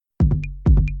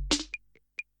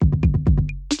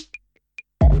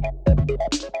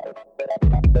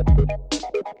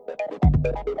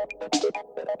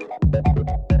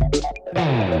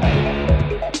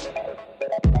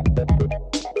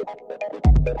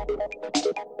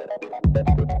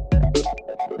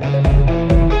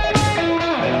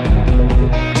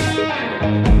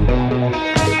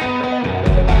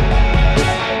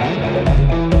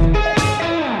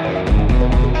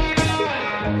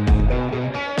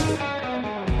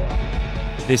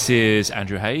This is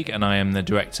Andrew Haig, and I am the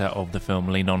director of the film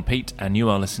Lean on Pete, and you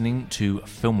are listening to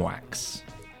Film Wax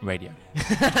Radio.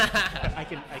 I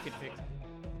can fix it.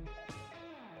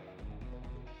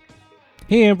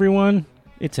 Hey everyone,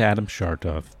 it's Adam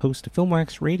Shartoff, host of Film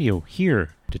Wax Radio,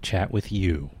 here to chat with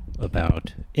you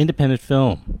about independent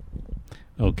film.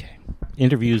 Okay,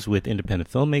 interviews with independent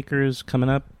filmmakers coming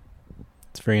up.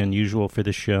 It's very unusual for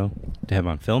this show to have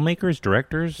on filmmakers,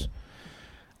 directors.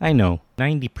 I know,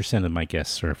 90% of my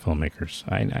guests are filmmakers.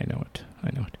 I know it.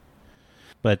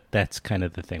 But that's kind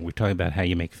of the thing. We're talking about how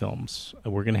you make films.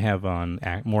 We're going to have on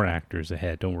more actors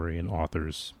ahead, don't worry, and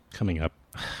authors coming up.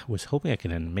 I was hoping I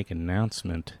could make an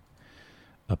announcement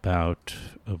about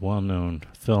a well-known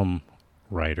film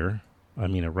writer. I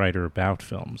mean, a writer about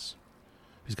films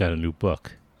who's got a new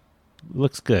book. It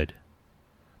looks good,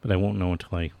 but I won't know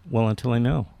until I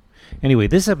know. Anyway,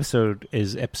 this episode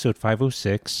is episode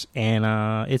 506, and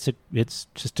it's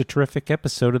just a terrific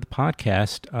episode of the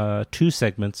podcast. Two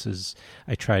segments as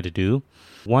I try to do.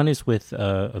 One is with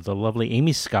the lovely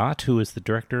Amy Scott, who is the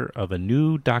director of a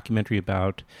new documentary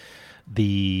about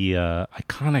the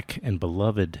iconic and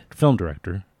beloved film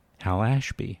director, Hal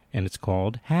Ashby, and it's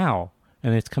called Hal,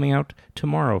 and it's coming out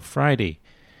tomorrow, Friday,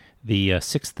 the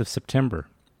 6th of September.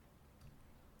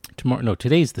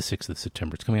 Today's the 6th of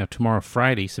September. It's coming out tomorrow,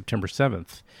 Friday, September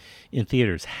 7th, in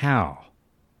theaters. Hal.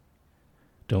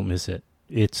 Don't miss it.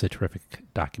 It's a terrific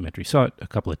documentary. Saw it a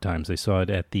couple of times. I saw it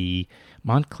at the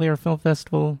Montclair Film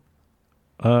Festival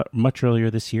much earlier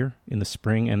this year in the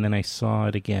spring, and then I saw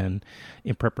it again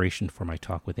in preparation for my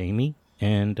talk with Amy,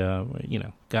 and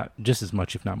got just as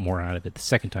much, if not more, out of it the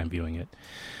second time viewing it.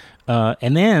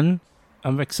 And then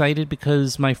I'm excited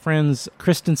because my friends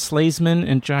Kristin Slaysman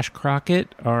and Josh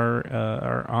Crockett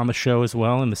are on the show as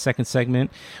well in the second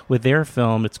segment with their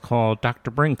film. It's called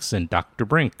Dr. Brinks and Dr.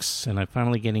 Brinks, and I'm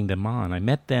finally getting them on. I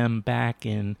met them back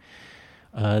in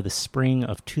the spring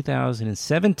of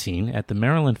 2017 at the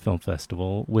Maryland Film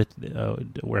Festival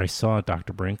where I saw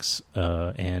Dr. Brinks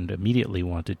and immediately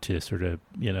wanted to sort of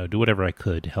do whatever I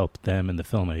could to help them in the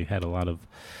film. I had a lot of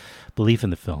belief in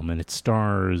the film, and it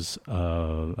stars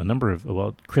a number of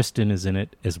Kristin is in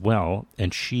it as well,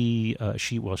 and she's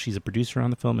a producer on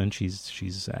the film, and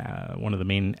she's one of the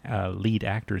main lead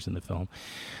actors in the film,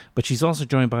 but she's also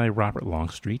joined by Robert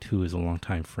Longstreet, who is a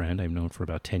longtime friend I've known for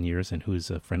about 10 years and who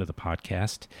is a friend of the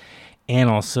podcast, and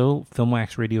also Film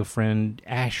Wax Radio friend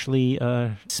Ashley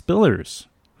Spillers,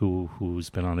 who's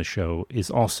been on the show,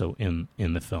 is also in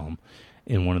the film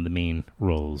in one of the main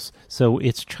roles. So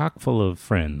it's chock full of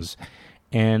friends,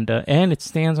 and it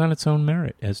stands on its own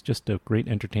merit as just a great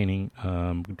entertaining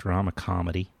drama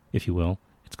comedy, if you will.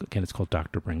 It's called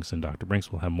Dr. Brinks and Dr.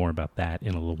 Brinks. We'll have more about that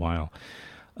in a little while.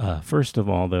 First of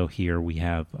all, though, here we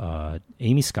have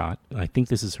Amy Scott. I think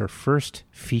this is her first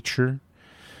feature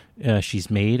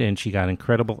she's made, and she got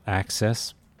incredible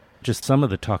access. Just some of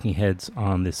the talking heads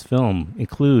on this film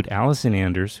include Allison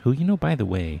Anders, who, by the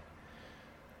way,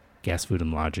 Gas, Food,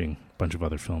 and Lodging, a bunch of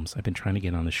other films. I've been trying to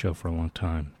get on the show for a long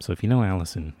time. So if you know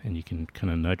Allison and you can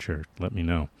kind of nudge her, let me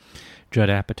know. Judd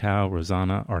Apatow,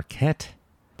 Rosanna Arquette,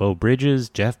 Beau Bridges,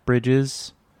 Jeff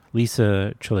Bridges,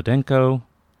 Lisa Cholodenko,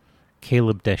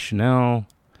 Caleb Deschanel.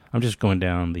 I'm just going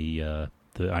down the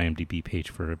IMDb page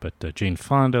for it, but Jane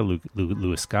Fonda,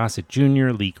 Louis Gossett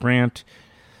Jr., Lee Grant,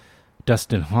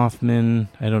 Dustin Hoffman.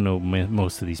 I don't know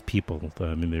most of these people.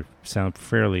 I mean, they sound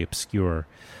fairly obscure.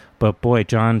 But boy,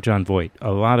 John Voight,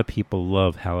 a lot of people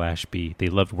love Hal Ashby. They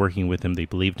loved working with him. They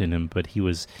believed in him. But he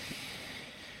was,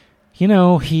 he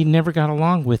never got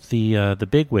along with the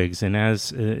bigwigs. And as,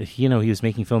 he was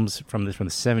making films from the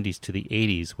 70s to the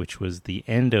 80s, which was the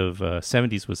end of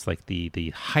 70s was like the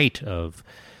height of,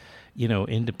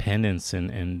 independence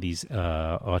and these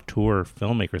auteur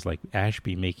filmmakers like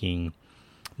Ashby making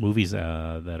movies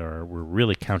that were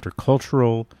really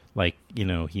countercultural. Like,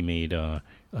 he made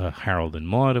Harold and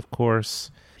Maude, of course.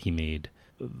 He made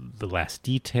The Last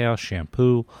Detail,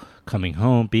 Shampoo, Coming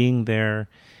Home, Being There,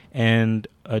 and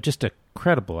just a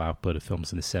credible output of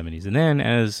films in the 70s. And then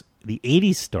as the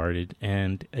 80s started,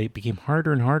 and it became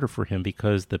harder and harder for him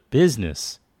because the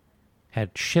business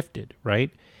had shifted,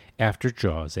 right? After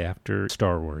Jaws, after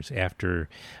Star Wars, after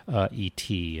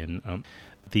E.T., and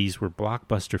these were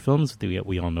blockbuster films.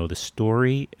 We all know the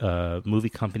story. Movie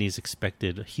companies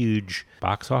expected a huge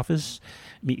box office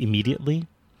immediately.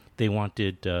 They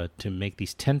wanted to make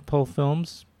these tentpole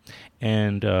films.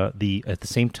 And at the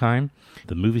same time,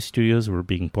 the movie studios were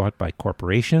being bought by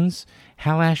corporations.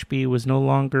 Hal Ashby was no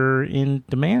longer in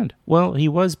demand. Well, he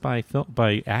was by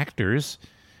actors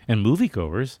and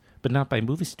moviegoers, but not by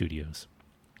movie studios.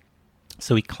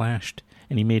 So he clashed,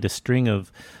 and he made a string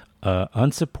of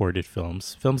unsupported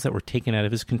films that were taken out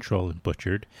of his control and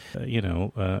butchered.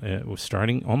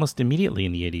 Starting almost immediately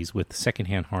in the 80s with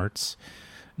Secondhand Hearts.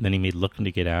 And then he made Looking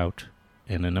to Get Out,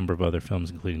 and a number of other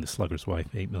films, including The Slugger's Wife,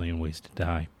 8 Million Ways to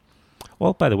Die.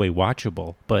 All, by the way,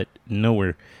 watchable, but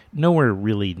nowhere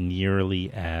really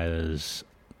nearly as,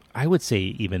 I would say,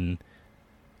 even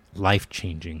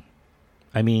life-changing.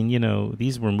 I mean,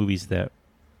 these were movies that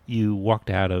you walked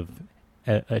out of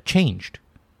changed.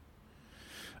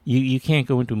 You can't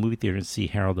go into a movie theater and see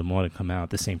Harold and Maude and come out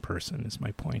the same person, is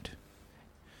my point.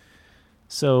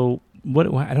 So, I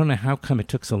don't know how come it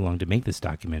took so long to make this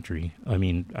documentary. I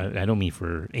mean, I don't mean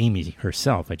for Amy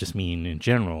herself. I just mean in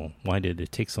general. Why did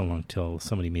it take so long till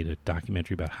somebody made a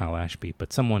documentary about Hal Ashby?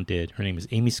 But someone did. Her name is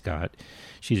Amy Scott.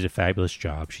 She did a fabulous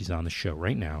job. She's on the show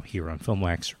right now here on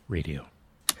Filmwax Radio.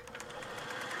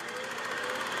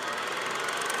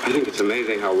 I think it's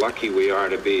amazing how lucky we are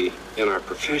to be in our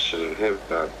profession and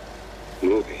have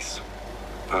movies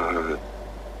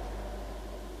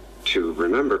to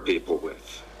remember people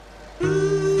with.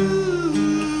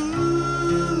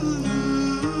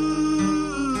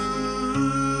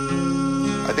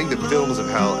 I think the films of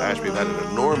Hal Ashby have had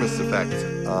an enormous effect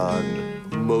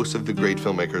on most of the great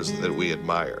filmmakers that we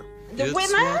admire. The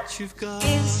winner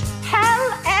is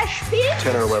Hal Ashby.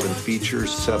 10 or 11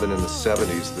 features, 7 in the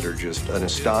 70s that are just an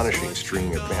astonishing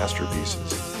string of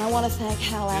masterpieces. I want to thank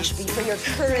Hal Ashby for your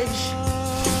courage.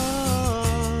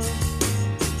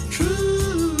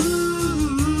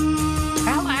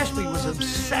 Hal Ashby was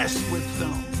obsessed with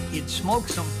film. He'd smoke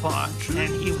some pot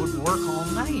and he would work all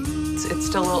night. It's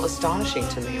still a little astonishing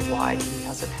to me why he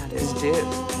hasn't had his due.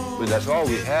 I mean, that's all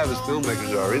we have as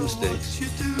filmmakers, are our instincts.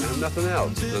 I have nothing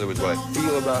else. In other words, what I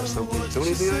feel about something. It's the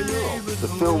only thing I know. The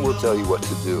film will tell you what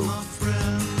to do.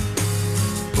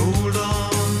 Hold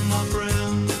on, my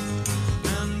friend,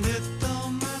 and it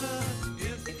don't matter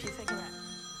if you think of that.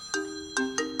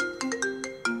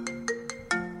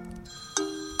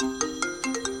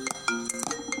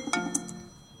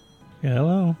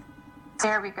 Hello.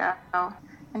 There we go.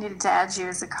 I needed to add you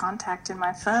as a contact in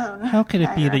my phone. How could it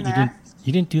Now be you're that in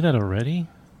you didn't do that already?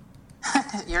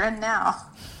 there. You're in now.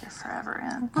 You're forever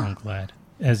in. I'm glad.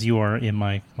 As you are in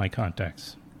my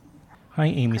contacts. Hi,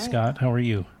 Amy Great. Scott. How are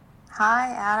you? Hi,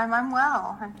 Adam. I'm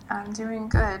well. I'm doing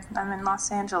good. I'm in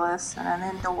Los Angeles, and I'm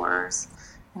indoors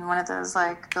in one of those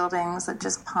buildings that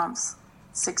just pumps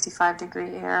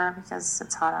 65-degree air because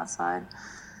it's hot outside.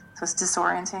 So it's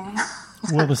disorienting.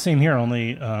 Well, the same here,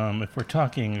 only if we're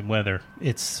talking weather,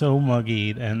 it's so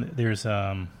muggy, and there's,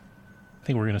 I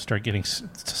think we're going to start getting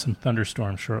some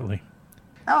thunderstorms shortly.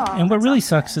 Oh, and what that really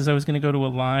sounds sucks is I was going to go to a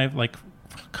live,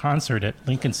 concert at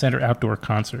Lincoln Center, outdoor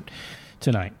concert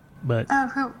tonight. But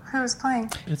Oh, who's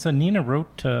playing? it's a Nina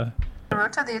Rota.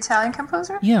 Rota, the Italian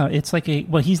composer? Yeah, it's like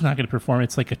he's not going to perform.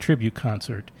 It's like a tribute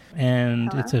concert.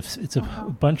 And it's a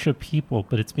bunch of people,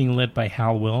 but it's being led by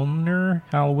Hal Wilner.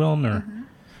 Mm-hmm.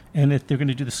 And they're going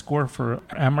to do the score for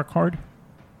Amarcord.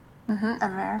 Mm-hmm.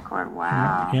 AmeriCorps.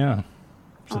 Wow. Yeah.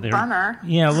 So A bummer.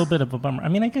 Yeah, a little bit of a bummer. I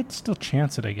mean, I could still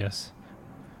chance it, I guess.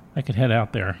 I could head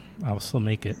out there. I'll still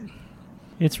make it.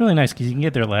 It's really nice because you can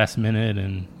get there last minute,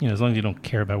 and as long as you don't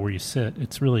care about where you sit,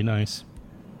 it's really nice.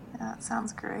 Yeah, that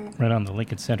sounds great. Right on the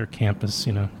Lincoln Center campus,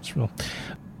 it's real.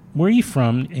 Where are you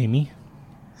from, Amy?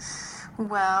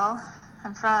 Well,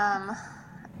 I'm from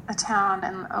a town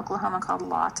in Oklahoma called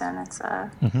Lawton.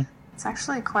 It's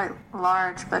actually quite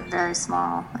large, but very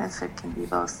small, if it can be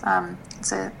both.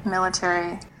 It's a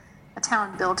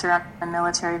town built around a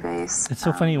military base. It's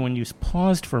so funny, when you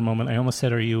paused for a moment, I almost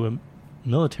said, are you a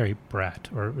military brat?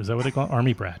 Or is that what they call it?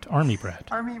 Army brat. Army brat.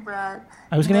 Army brat.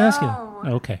 I was going to ask you. No.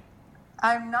 Oh, okay.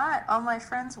 I'm not. All my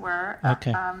friends were.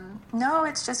 Okay. No,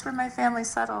 it's just where my family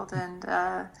settled,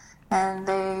 and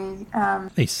they...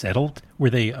 They settled? Were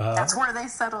they... that's where they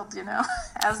settled,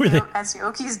 as Were they- as the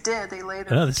Okies did. They laid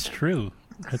Oh, that's true.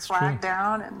 the That's flag true.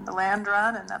 down and the land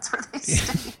run, and that's where they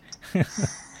stayed.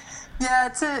 Yeah,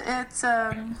 it's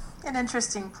an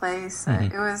interesting place.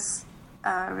 Mm-hmm.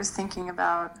 I was thinking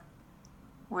about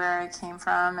where I came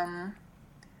from, and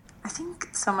I think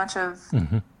so much of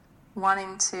Mm-hmm.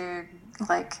 wanting to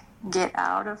get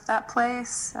out of that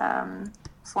place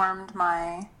formed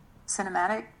my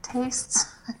cinematic tastes,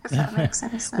 if that makes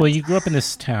any sense. Well, you grew up in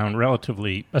this town,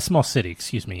 a small city,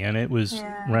 excuse me, and it was,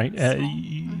 right?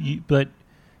 But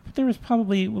there was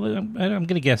probably, I'm going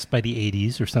to guess by the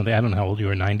 80s or something. I don't know how old you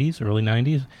were, 90s, early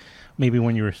 90s? Maybe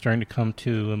when you were starting to come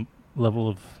to a level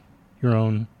of your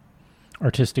own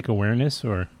artistic awareness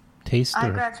or taste? I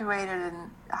graduated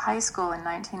in high school in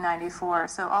 1994,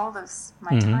 so all of this,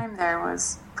 my time there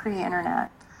was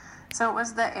pre-internet. So it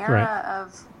was the era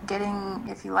of getting,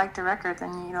 if you liked a record,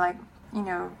 then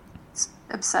you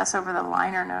obsess over the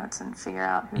liner notes and figure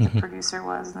out who the producer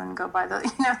was, and then go by the,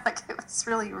 it was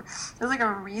like a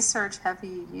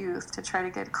research-heavy youth to try to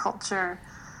get culture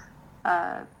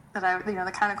that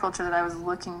the kind of culture that I was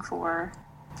looking for,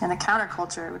 and a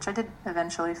counterculture, which I did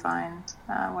eventually find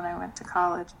when I went to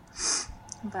college.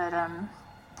 But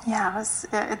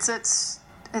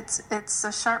it's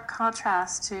a sharp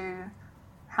contrast to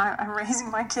how I'm raising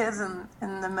my kids in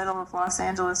the middle of Los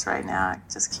Angeles right now. I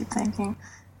just keep thinking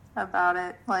about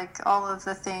it, like all of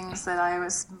the things that I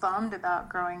was bummed about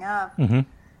growing up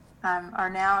are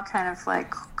now kind of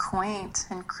like quaint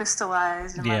and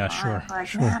crystallized in my mind. Sure.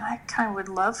 Man, I kind of would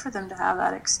love for them to have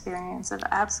that experience of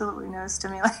absolutely no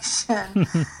stimulation.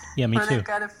 Yeah, me where too. They've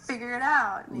got to figure it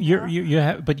out.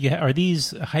 Are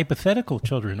these hypothetical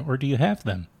children, or do you have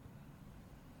them?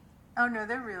 Oh no,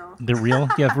 they're real. They're real?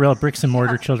 You have real bricks and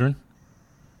mortar children?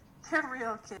 They're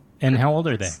real kids. And how old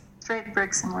are they? Straight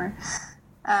bricks and mortar.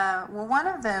 Well, one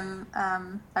of them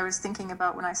I was thinking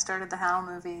about when I started the Hal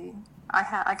movie.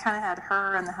 I kind of had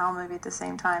her and the Hal movie at the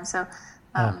same time. So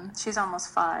she's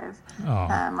almost 5.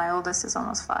 My oldest is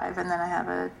almost 5, and then I have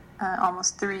a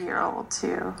almost 3-year-old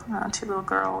too. 2 little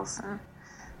girls, and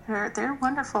they're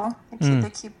wonderful.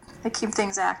 They keep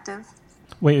things active.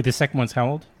 Wait, the second one's how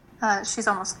old? She's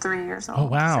almost 3 years old. Oh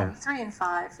wow, so 3 and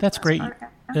 5. That's great.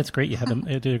 That's great. You have them.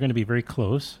 They're going to be very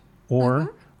close,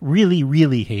 or really,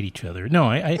 really hate each other. No,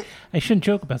 I shouldn't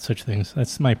joke about such things.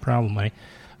 That's my problem.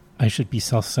 I should be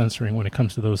self-censoring when it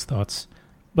comes to those thoughts.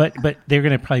 But they're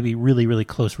going to probably be really, really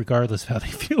close regardless of how they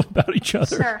feel about each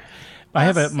other. Sure.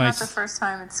 It's not the first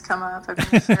time it's come up. I mean,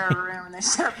 they share a room and they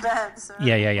share a bed. So.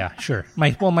 Yeah, sure.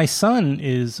 My son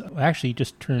is actually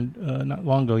just turned, not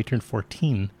long ago, he turned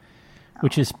 14,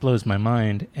 which just blows my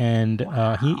mind. And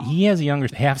he has a younger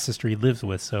half-sister he lives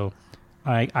with, so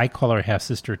I call her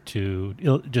half-sister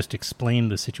to just explain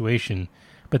the situation.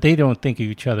 But they don't think of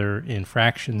each other in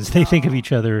fractions. They think of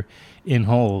each other in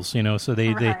wholes, so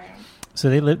they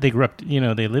grew up,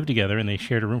 they lived together and they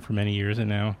shared a room for many years, and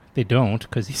now they don't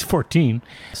because he's 14.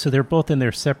 So they're both in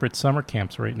their separate summer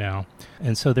camps right now.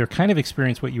 And so they're kind of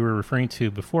experiencing what you were referring to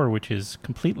before, which is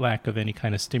complete lack of any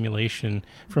kind of stimulation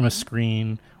from a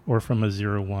screen or from a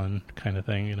 0-1 kind of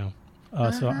thing,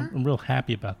 So I'm real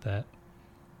happy about that.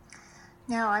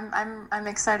 No, I'm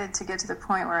excited to get to the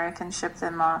point where I can ship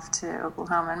them off to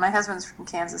Oklahoma. And my husband's from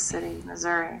Kansas City,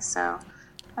 Missouri, so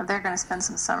they're going to spend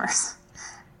some summers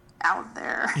out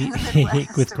there in the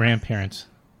Midwest. With grandparents.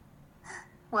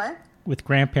 What? With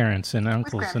grandparents and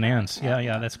uncles and aunts.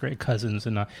 Yeah, that's great. Cousins.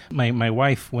 And my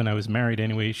wife, when I was married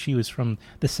anyway, she was from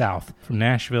the South, from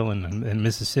Nashville and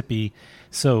Mississippi.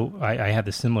 So I had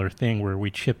the similar thing where we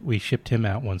shipped him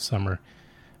out one summer.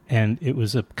 And it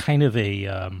was a kind of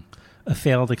a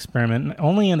failed experiment,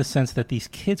 only in the sense that these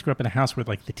kids grew up in a house where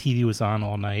like the TV was on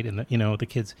all night, and the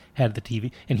kids had the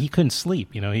TV, and he couldn't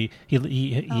sleep. He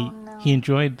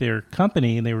enjoyed their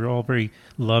company, and they were all very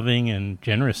loving and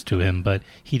generous to him, but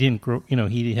he didn't grow.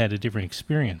 He had a different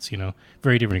experience.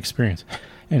 Very different experience.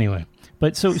 Anyway,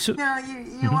 but so no,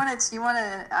 you want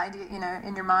to idea.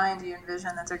 In your mind, you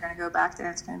envision that they're going to go back there.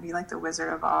 It's going to be like the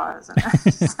Wizard of Oz, and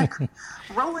it's like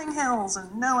rolling hills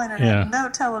and no internet, no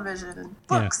television, and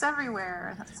books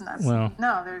everywhere.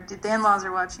 Dan-laws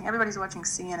are watching. Everybody's watching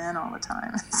CNN all the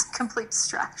time. It's a complete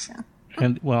distraction.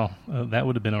 And that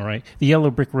would have been all right. The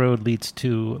yellow brick road leads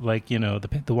to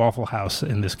the Waffle House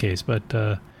in this case,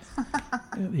 but.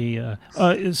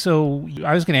 So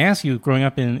I was going to ask you, growing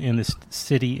up in this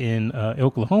city in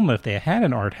Oklahoma, if they had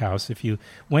an art house,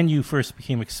 when you first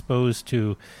became exposed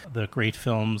to the great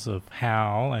films of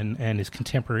Hal and his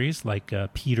contemporaries like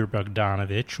Peter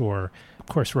Bogdanovich or, of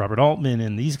course, Robert Altman,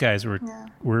 and these guys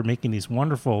were making these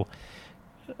wonderful,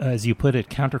 as you put it,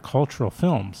 countercultural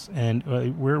films. And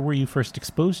where were you first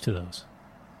exposed to those?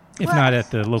 If not at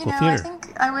the local theater. I think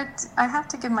I have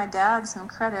to give my dad some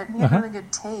credit. He had really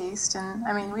good taste. And,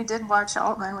 I mean, we did watch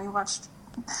Altman. We watched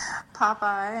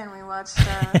Popeye, and we watched,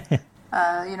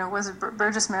 was it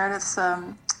Burgess Meredith's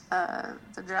The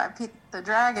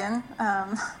Dragon?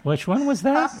 Which one was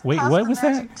that? What was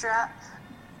that?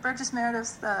 Burgess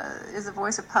Meredith is the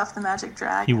voice of Puff the Magic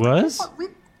Dragon. He was?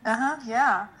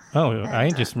 Yeah. Oh, I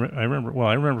remember. Well,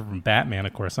 I remember from Batman,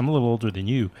 of course. I'm a little older than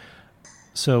you.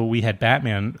 So we had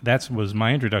Batman. That was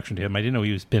my introduction to him. I didn't know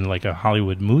he was been like a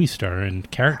Hollywood movie star and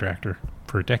character actor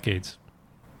for decades.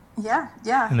 Yeah.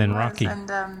 And then he was. Rocky.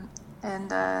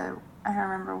 And I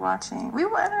remember watching. We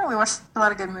watched a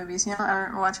lot of good movies. You know, I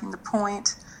remember watching The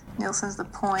Point. Nielsen's The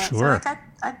Point. Sure. So,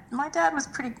 like, my dad was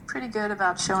pretty good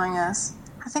about showing us.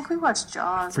 I think we watched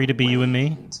Jaws. Free to Be You and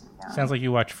Me. Yeah. Sounds like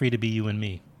you watched Free to Be You and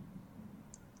Me.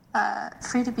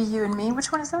 Free to Be You and Me.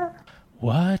 Which one is that?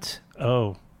 What?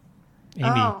 Oh,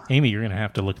 Amy, you're gonna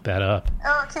have to look that up.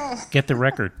 Oh, okay. Get the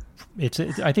record.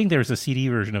 I think there's a CD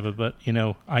version of it, but you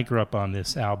know, I grew up on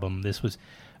this album. This was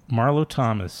Marlo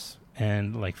Thomas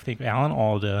and think Alan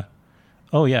Alda.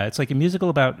 Oh yeah, it's like a musical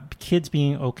about kids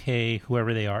being okay,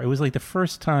 whoever they are. It was like the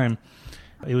first time.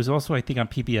 It was also, I think, on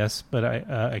PBS, but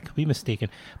I could be mistaken.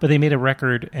 But they made a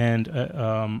record, and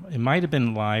it might have been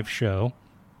a live show.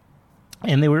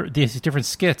 And they were these different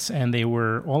skits, and they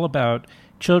were all about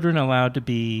children allowed to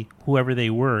be whoever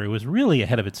they were. It was really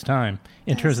ahead of its time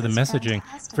in terms of the messaging.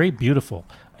 Fantastic. Very beautiful.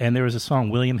 And there was a song,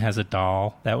 William Has a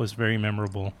Doll, that was very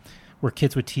memorable, where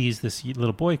kids would tease this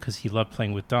little boy because he loved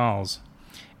playing with dolls.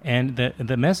 And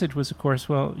the message was, of course,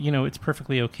 well, you know, it's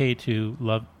perfectly okay to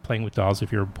love playing with dolls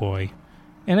if you're a boy.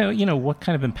 And, you know, what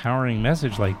kind of empowering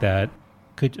message like that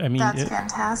That's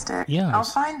fantastic. Yeah. I'll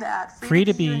find that. Free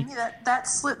to be. You and Me,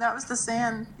 that was the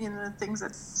sand, you know, the things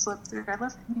that slipped through.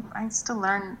 I still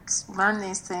learn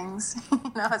these things, you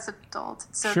know, as an adult.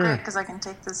 It's so Sure. great because I can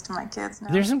take this to my kids now.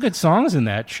 There's some good songs in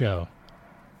that show.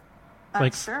 I'm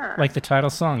sure. Like the title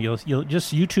song. You'll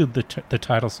just YouTube the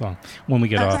title song when we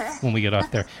get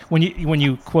off there. When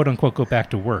you quote unquote go back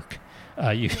to work,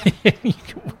 you Definitely.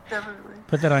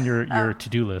 put that on your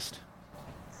to-do list.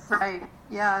 Right.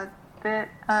 Yeah. But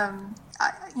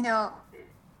you know,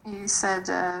 you said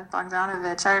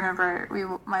Bogdanovich. I remember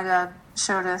my dad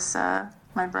showed us,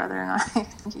 my brother and I.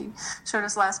 He showed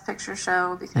us Last Picture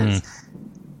Show because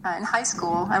in high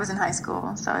school, I was in high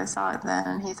school, so I saw it then,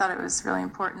 and he thought it was really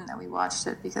important that we watched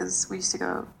it because we used to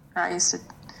go, or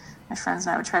my friends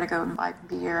and I would try to go and buy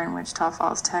beer in Wichita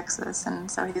Falls, Texas,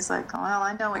 and so he's like, well,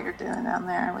 I know what you're doing down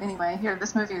there. Anyway, here,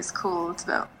 this movie is cool. It's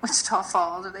about Wichita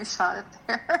Falls, or they shot it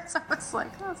there. So it's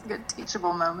like, oh, that's a good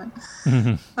teachable moment.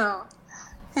 Mm-hmm. So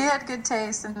he had good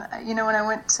taste, and, you know, when I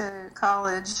went to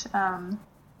college,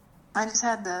 I just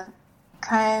had the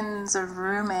kinds of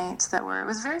roommates that it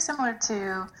was very similar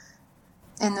to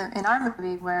in our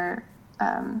movie where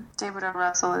David O.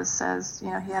 Russell says, you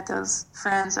know, he had those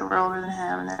friends that were older than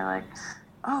him, and they're like,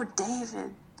 oh,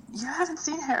 David, you haven't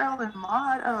seen Harold and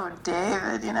Maude? Oh,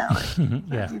 David, you know, like,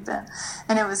 where have you been?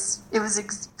 And it was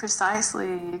exactly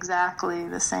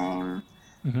the same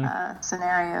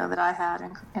scenario that I had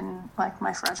in like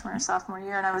my freshman or sophomore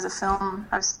year, and I was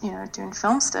you know, doing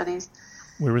film studies.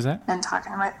 Where was that? And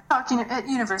talking at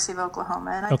University of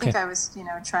Oklahoma, and I think I was, you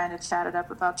know, trying to chat it up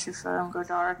about Truffaut and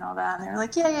Godard and all that, and they were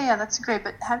like, yeah, that's great,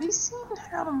 but have you seen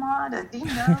Harold and Maude? Do you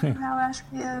know who Hal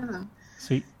Ashby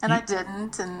is? And I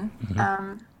didn't, and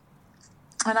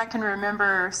I can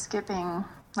remember skipping,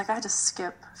 like I had to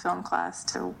skip film class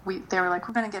they were like,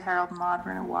 we're going to get Harold and Maude,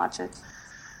 we're going to watch it.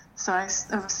 So I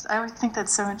would think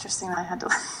that's so interesting that I had to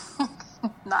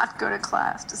not go to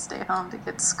class to stay home to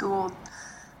get schooled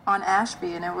on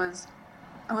Ashby, and it was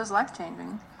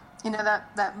life-changing. You know,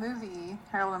 that movie,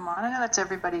 Harold and Maude, I know that's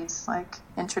everybody's, like,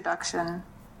 introduction,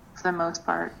 for the most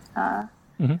part,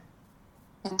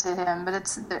 into him,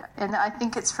 but and I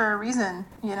think it's for a reason,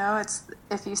 you know,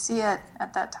 if you see it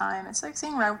at that time, it's like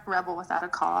seeing Rebel Without a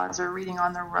Cause, or Reading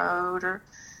on the Road, or,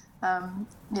 you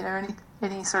know,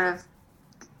 any sort of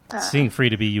Seeing Free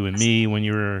to Be You and Me when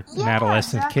you were an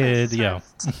adolescent kid. Yeah.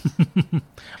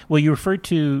 Well, you referred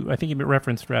to, I think you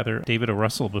referenced rather, David O.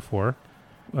 Russell before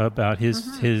about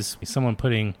his someone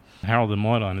putting Harold and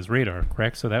Maude on his radar,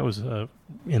 correct? So that was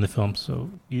in the film. So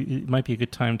it might be a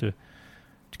good time to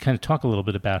kind of talk a little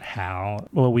bit about how,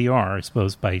 well, we are, I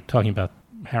suppose, by talking about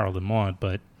Harold and Maude,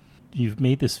 but you've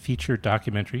made this feature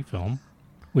documentary film,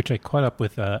 which I caught up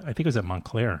with, I think it was at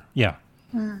Montclair. Yeah.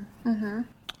 Mm-hmm.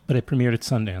 But it premiered at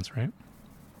Sundance, right?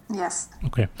 Yes.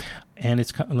 Okay. And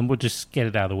we'll just get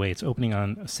it out of the way. It's opening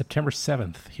on September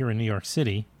 7th here in New York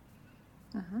City.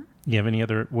 Mm-hmm. You have any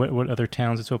other, what other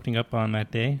towns it's opening up on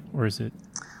that day? Or is it?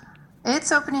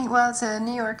 It's opening, it's in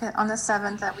New York on the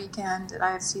 7th that weekend at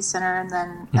IFC Center, and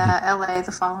then LA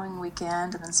the following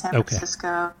weekend, and then San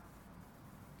Francisco.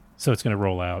 So it's going to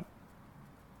roll out.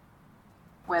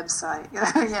 Website.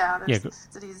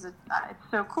 Cities. It's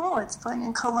so cool. It's playing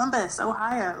in Columbus,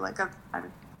 Ohio. Like I'm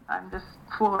just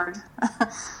floored.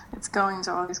 It's going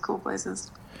to all these cool places.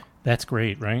 That's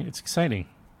great, right? It's exciting.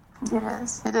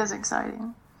 It is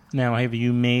exciting. Now, have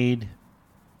you made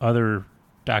other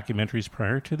documentaries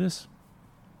prior to this?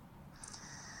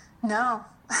 No.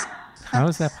 How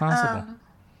is that possible?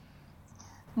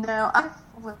 No, I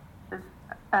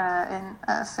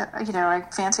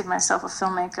fancied myself a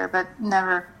filmmaker, but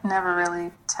never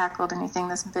really tackled anything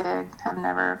this big. Have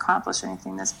never accomplished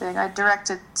anything this big. I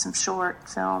directed some short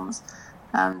films,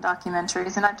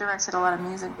 documentaries, and I directed a lot of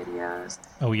music videos.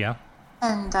 Oh yeah.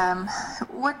 And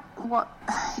what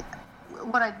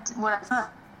I've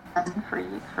done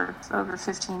for over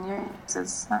 15 years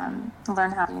is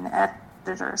learn how to be an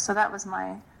editor. So that was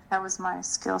my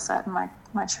skill set and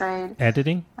my trade.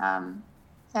 Editing.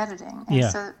 Editing. And yeah.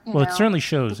 So, it certainly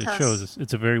shows. It shows.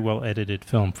 It's a very well edited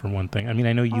film for one thing. I mean,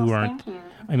 I know you aren't. Thank you.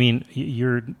 I mean,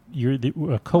 you're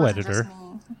the co-editor.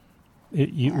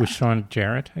 With Sean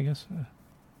Jarrett, I guess.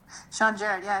 Sean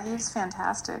Jarrett, yeah, he's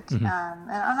fantastic. And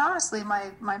honestly,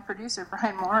 my producer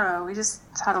Brian Morrow, we just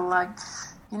had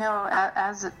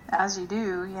as you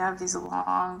do, you have these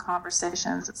long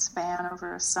conversations that span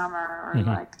over a summer or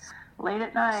like late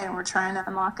at night, and we're trying to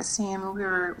unlock a scene. We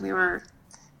were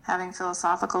having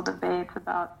philosophical debates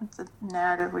about the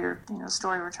narrative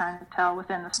story we're trying to tell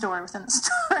within the story.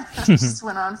 It just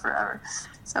went on forever.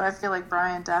 So I feel like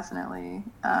Brian definitely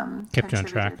kept you on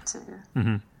track to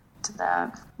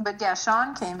that. But yeah,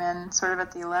 Sean came in sort of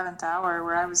at the 11th hour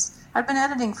where I'd been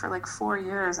editing for like 4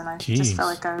 years, and I just felt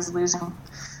like I was losing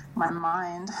my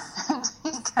mind. And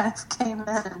he kind of came in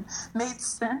and made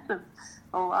sense of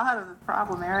a lot of the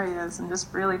problem areas and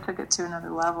just really took it to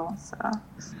another level. So,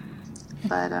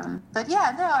 but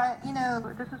yeah,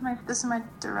 no, this is my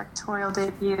directorial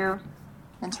debut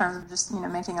in terms of just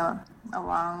making a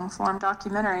long form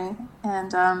documentary,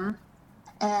 and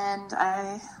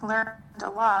I learned a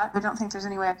lot. I don't think there's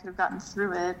any way I could have gotten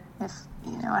through it if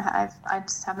I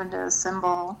just happened to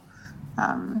assemble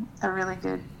a really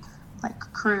good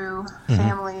crew,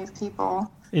 family of people.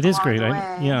 It is great.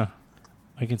 I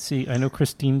can see. I know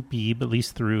Christine Beebe, at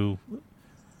least through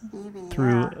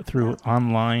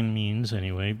online means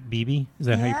anyway. Beebe, is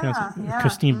that how you pronounce it? Yeah.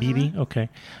 Christine Beebe. Okay.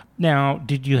 Now,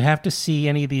 did you have to see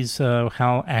any of these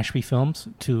Hal Ashby films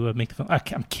to make the film?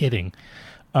 I'm kidding.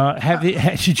 Had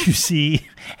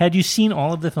you seen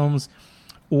all of the films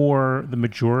or the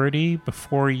majority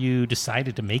before you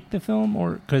decided to make the film,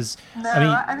 or because no,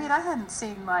 I hadn't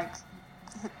seen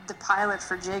the pilot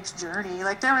for Jake's Journey.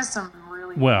 There was some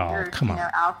really weird, come on,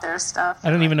 out there stuff. I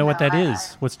don't even know what that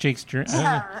is. What's Jake's Journey?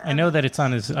 I know that it's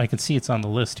on his. I can see it's on the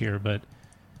list here, but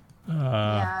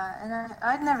and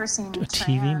I'd never seen a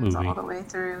TV movie all the way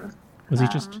through. Was he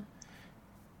just?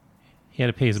 He had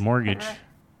to pay his mortgage.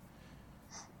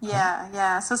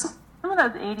 Yeah. So some of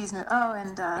those 80s movies. Oh,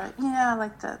 and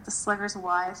the Slugger's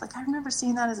Wife. I remember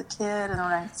seeing that as a kid, and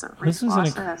when I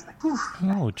rewatched it, I was like, whew.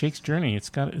 Oh, Jake's Journey. It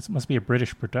must be a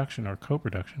British production or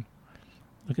co-production.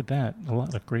 Look at that. A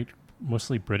lot of great,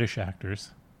 mostly British actors.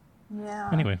 Yeah.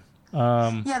 Anyway. The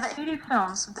 80s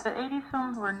films. The 80s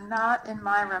films were not in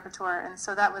my repertoire, and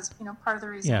so that was, part of the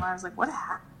reason why I was like, what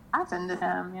happened to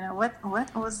him? What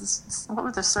was this, what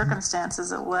were the circumstances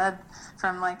that led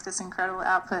from this incredible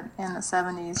output in the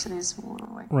 70s to these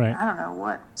I don't know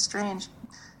what strange.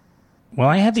 Well,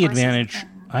 I had the advantage.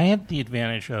 I had the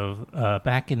advantage of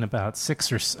back in about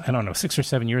 6 or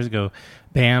 7 years ago,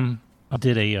 BAM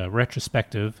did a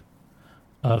retrospective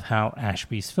of Hal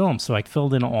Ashby's films. So I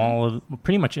filled in all of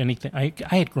pretty much anything. I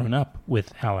had grown up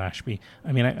with Hal Ashby.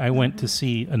 I mean, I went to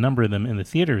see a number of them in the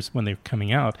theaters when they were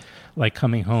coming out,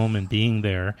 Coming Home and Being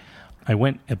There. I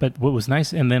went, but what was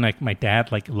nice, and then my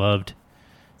dad loved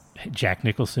Jack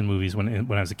Nicholson movies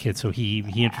when I was a kid, so he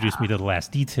introduced me to The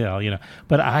Last Detail,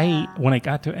 But when I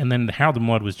got to, and then Harold and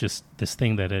Maude was just this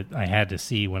thing that I had to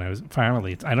see when I was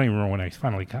finally. I don't even remember when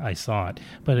I saw it,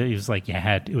 but it was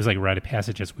it was like a rite of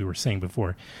passage, as we were saying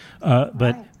before.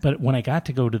 But when I got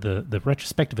to go to the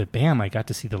retrospective at BAM, I got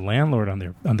to see The Landlord on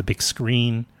the big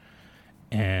screen.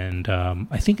 And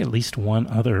I think at least one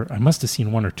other. I must have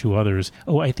seen one or two others.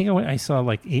 Oh, I think I saw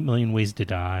 8 Million Ways to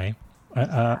Die.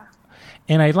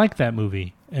 And I liked that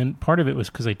movie, and part of it was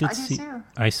because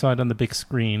I saw it on the big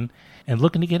screen, and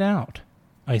looking to get out.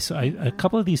 I saw a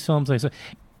couple of these films. I saw.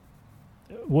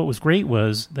 What was great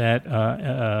was that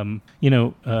I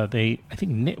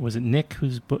think Nick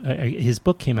whose book his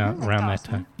book came out around that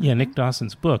time. Yeah, Nick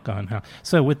Dawson's book on how.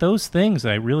 So with those things,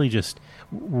 I really just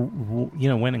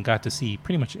went and got to see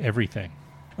pretty much everything,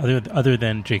 other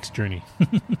than Jake's Journey.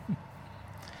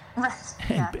 Right.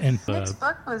 Yeah. And Nick's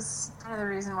book was kind of the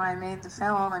reason why I made the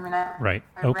film. I mean, I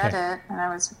read it, and I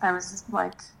was very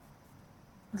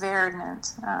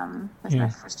pregnant with my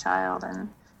first child, and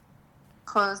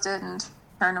closed it and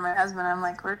turned to my husband. I'm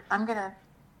like, I'm gonna,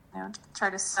 try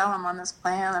to sell him on this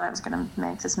plan that I was gonna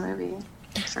make this movie.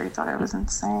 I'm sure he thought I was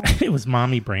insane. It was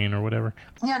mommy brain or whatever.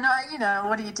 Yeah, no,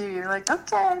 what do? You're like,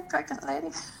 okay, pregnant lady.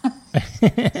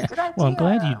 Good idea. Well, I'm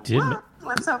glad you did. Woo!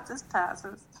 Let's hope this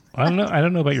passes. I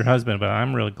don't know about your husband, but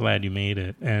I'm really glad you made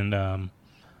it, and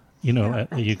you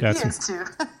got He some. is too.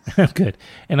 Good,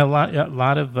 and a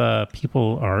lot of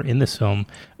people are in this film,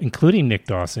 including Nick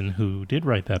Dawson, who did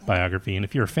write that biography. And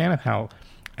if you're a fan of Hal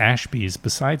Ashby's,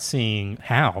 besides seeing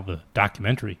Hal, the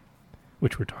documentary,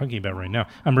 which we're talking about right now,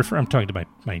 I'm talking to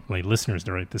my listeners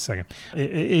right this second.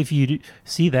 If you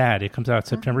see that, it comes out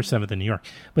September 7th in New York.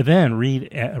 But then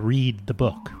read the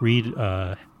book. Read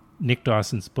Nick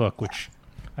Dawson's book, which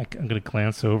I'm going to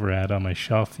glance over at on my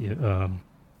shelf. There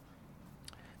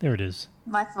it is.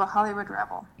 Life of a Hollywood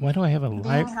Rebel. Why do I have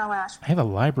Hal Ashby. I have a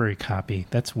library copy.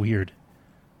 That's weird.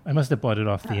 I must have bought it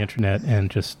off the internet and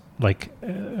just like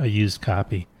a used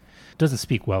copy. It doesn't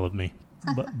speak well of me.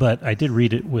 But I did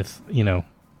read it with,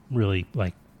 really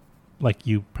like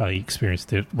you probably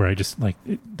experienced it, where I just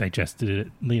digested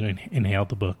it, inhaled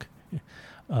the book.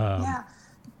 Yeah,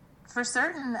 for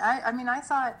certain. I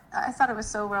thought it was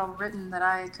so well written that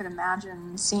I could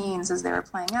imagine scenes as they were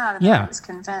playing out, and I was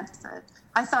convinced that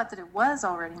I thought that it was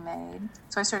already made.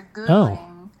 So I started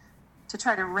Googling to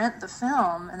try to rent the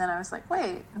film, and then I was like,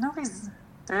 wait,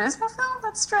 there is no film?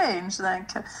 That's strange.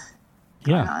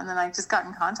 And then I just got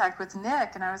in contact with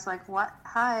Nick, and I was like, "What?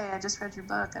 Hi, I just read your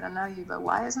book. I don't know you, but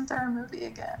why isn't there a movie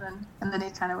again?" And then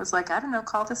he kind of was like, "I don't know.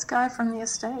 Call this guy from the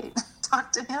estate.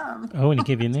 Talk to him." Oh, and he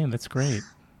gave you a name. That's great.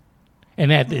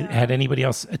 And had anybody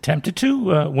else attempted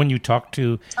to when you talked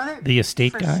to the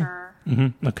estate guy? Sure.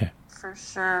 Mm-hmm. Okay. For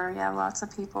sure, yeah, lots of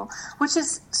people. Which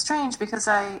is strange because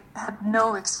I had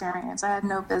no experience. I had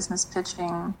no business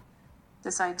pitching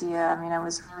this idea. I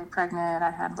was really pregnant. I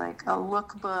had a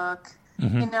lookbook.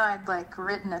 Mm-hmm. I'd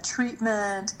written a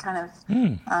treatment, kind of,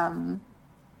 and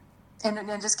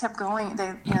just kept going.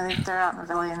 They're out in the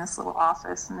valley in this little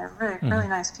office, and they're really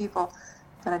nice people.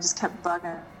 But I just kept bugging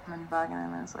them.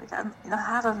 And I was like, I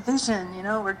have a vision.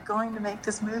 We're going to make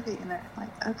this movie, and they're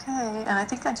like, okay. And I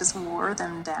think I just wore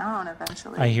them down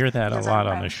eventually. I hear that a lot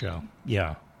on the show.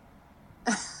 Yeah.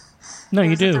 No,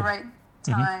 you do. At the right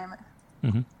time.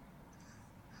 Mm-hmm.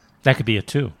 That could be it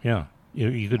too. Yeah.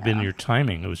 You could have been your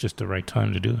timing. It was just the right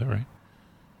time to do it, right?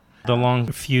 The long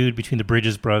feud between the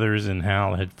Bridges brothers and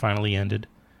Hal had finally ended.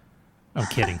 I'm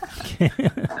kidding. Yeah,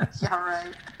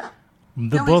 right.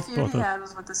 The only feud he had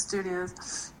was with the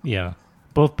studios. Yeah.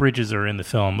 Both Bridges are in the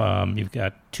film. You've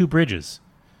got two Bridges.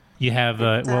 You have,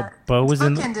 Bo was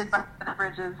in... Bookended by the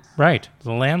Bridges. Right.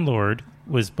 The landlord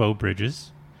was Bo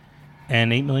Bridges.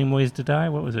 And 8 Million Ways to Die,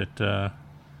 what was it? That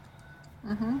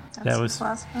was his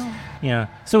last film. Yeah.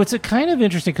 So it's a kind of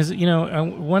interesting because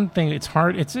one thing, it's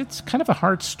hard. It's kind of a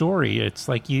hard story. It's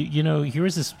like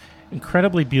here's this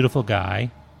incredibly beautiful guy,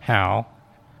 Hal,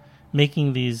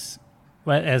 making these.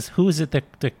 As who is it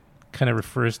that kind of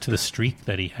refers to the streak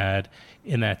that he had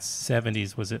in that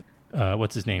 70s? Was it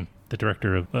what's his name? The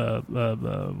director of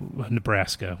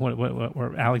Nebraska.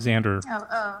 What Alexander?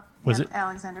 Was it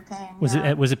Alexander Payne?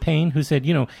 Was it Payne who said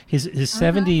his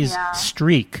 70s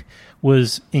streak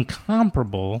was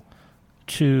incomparable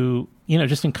to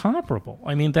just incomparable.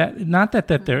 That not that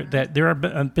there have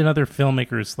been other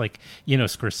filmmakers like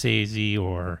Scorsese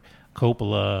or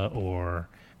Coppola or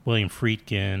William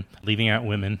Friedkin, leaving out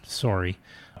women. Sorry,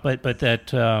 but that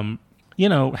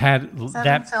had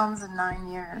 7 films in 9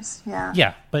 years. Yeah.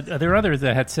 Yeah, but there are others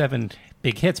that had 7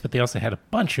 big hits, but they also had a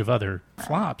bunch of other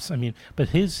flops. But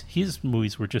his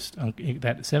movies were just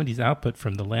that 70s output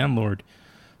from The Landlord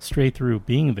straight through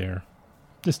being there,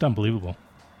 just unbelievable.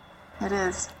 It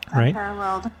is right?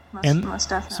 Unparalleled, most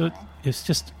definitely. So it's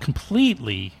just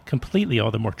completely all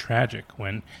the more tragic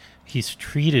when he's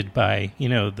treated by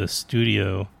the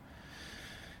studio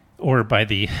or by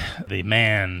the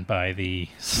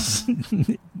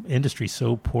industry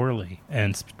so poorly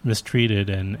and mistreated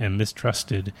and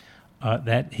mistrusted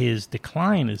that his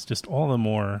decline is just all the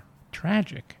more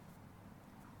tragic.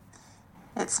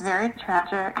 It's very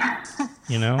tragic. I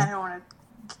don't want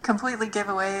to completely give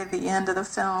away the end of the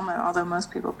film, although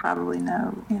most people probably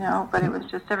know, but it was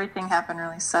just everything happened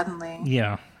really suddenly.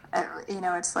 Yeah.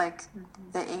 It's like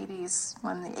the 80s,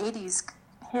 when the 80s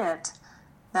hit,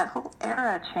 that whole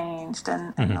era changed,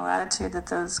 and the latitude that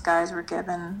those guys were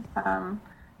given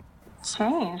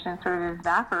changed and sort of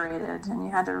evaporated, and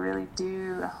you had to really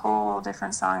do a whole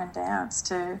different song and dance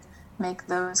to make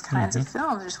those kinds of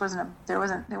films. They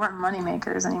weren't money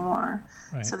makers anymore.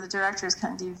 Right. So the directors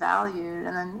kind of devalued,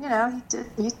 and then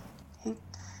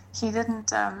he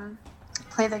didn't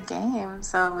play the game.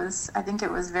 So I think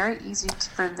it was very easy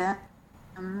for them,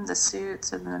 the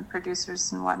suits and the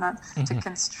producers and whatnot, to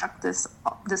construct this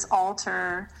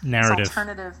narrative,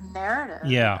 alternative narrative.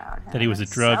 Yeah, about him, that he was a and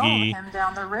sell druggie. him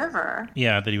down the river.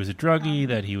 Yeah, that he was a druggie,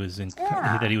 that he was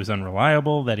that he was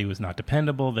unreliable, that he was not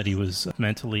dependable, that he was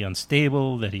mentally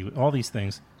unstable, that he all these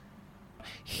things.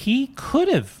 He could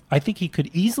have, I think he could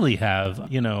easily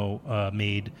have,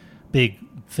 made big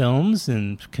films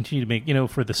and continue to make,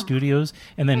 for the studios,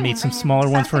 and then made some smaller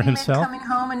ones for himself. Coming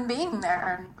home and being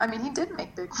there. I mean, he did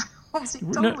make big films. He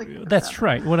totally could have that's done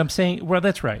right. What I'm saying, well,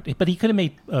 that's right. But he could have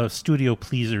made studio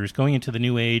pleasers going into the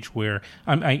new age where,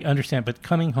 I understand, but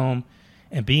coming home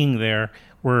and being there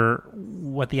were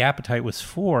what the appetite was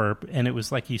for. And it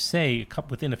was, like you say,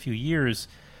 within a few years,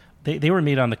 they were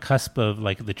made on the cusp of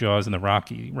like the Jaws and the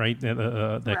Rocky, right?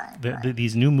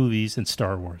 These new movies and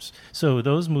Star Wars. So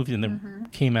those movies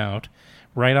came out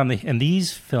right on and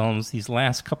these films, these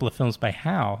last couple of films by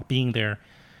Hal, being there,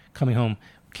 coming home,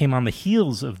 came on the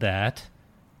heels of that.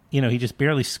 He just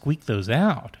barely squeaked those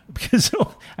out because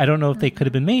I don't know if they could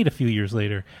have been made a few years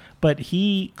later, but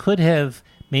he could have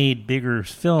made bigger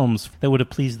films that would have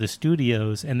pleased the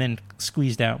studios and then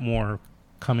squeezed out more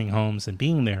coming homes and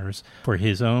being theirs for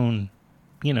his own,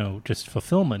 just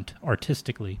fulfillment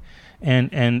artistically.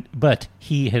 But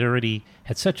he had already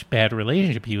had such bad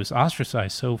relationship. He was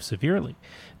ostracized so severely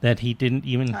that he didn't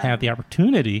even have the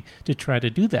opportunity to try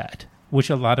to do that, which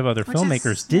a lot of other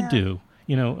filmmakers did do,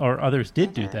 or others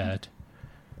did do that.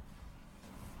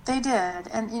 They did,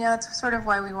 and it's sort of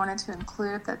why we wanted to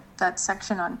include that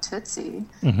section on Tootsie,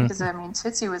 because I mean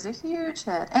Tootsie was a huge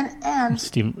hit, and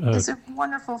it's a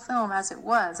wonderful film as it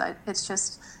was. It's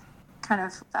just kind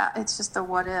of it's just the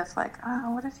what if, like,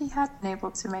 what if he had been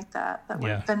able to make that? That would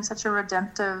have been such a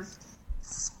redemptive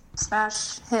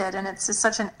smash hit, and it's just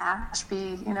such an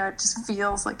Ashby. It just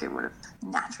feels like it would have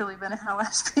naturally been a Hal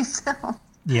Ashby film.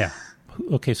 Yeah.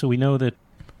 Okay, so we know that.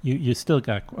 You still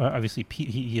got, obviously,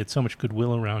 he had so much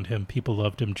goodwill around him. People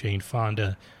loved him. Jane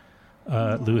Fonda,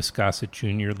 Louis Gossett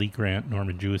Jr., Lee Grant,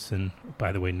 Norman Jewison.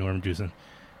 By the way, Norman Jewison,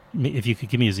 if you could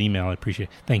give me his email, I'd appreciate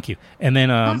it. Thank you. And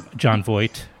then John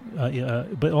Voight.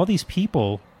 But all these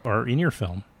people are in your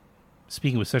film,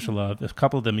 speaking with such a love. A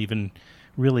couple of them even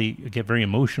really get very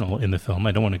emotional in the film.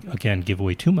 I don't want to, again, give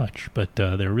away too much, but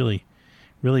they really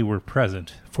were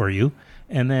present for you.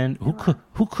 And then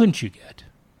who couldn't you get?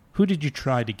 Who did you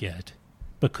try to get,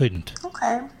 but couldn't?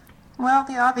 Okay. Well,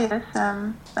 the obvious.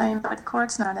 Bud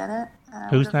Cort's not in it.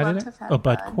 Who's not in it? Oh,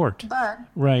 Bud Cort. Bud.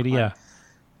 Right, yeah.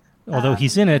 Although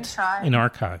he's in it in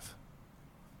Archive.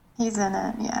 He's in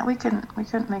it, yeah. We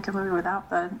couldn't make a movie without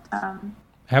Bud.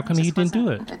 How come he didn't do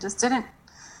it? It just didn't.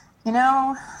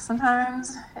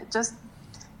 Sometimes you just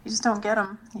don't get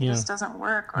him. It just doesn't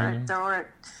work, or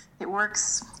it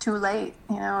works too late.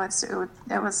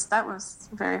 That was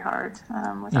very hard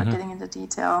without getting into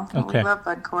detail. Okay. We love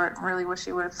Bud Cort. Really wish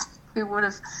we would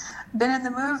have been in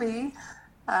the movie.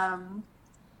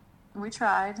 We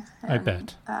tried. I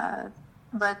bet.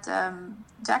 But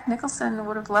Jack Nicholson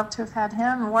would have loved to have had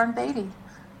him. Warren Beatty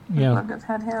would have loved to have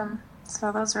had him.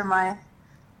 So those are my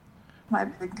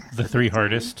big. The three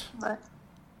hardest. But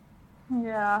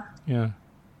yeah. Yeah.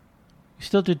 You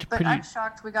still did But pretty. I'm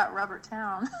shocked we got Robert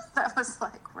Town. That was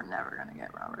like, we're never going to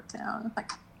get Robert Town. I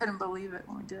couldn't believe it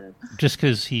when we did. Just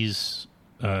because he's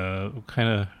kind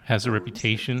of has a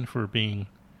reputation for being,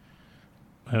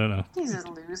 I don't know. He's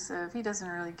elusive. He doesn't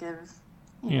really give.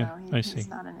 I see. He's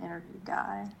not an interview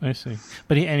guy. I see.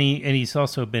 But he's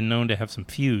also been known to have some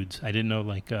feuds. I didn't know.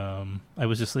 Like I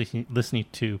was just listening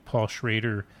to Paul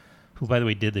Schrader, who, by the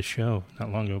way, did the show not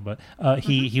long ago. But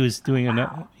he was doing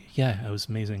another. Yeah, it was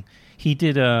amazing. He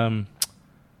did. I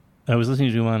was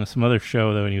listening to him on some other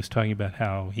show though, and he was talking about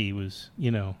how he was,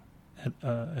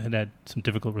 had some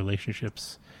difficult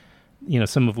relationships.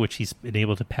 Some of which he's been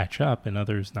able to patch up, and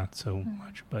others not so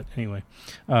much. But anyway,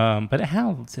 but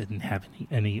Hal didn't have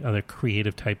any other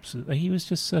creative types. He was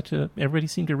just everybody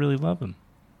seemed to really love him.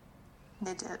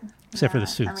 They did, except for the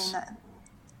suits.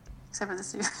 Except for the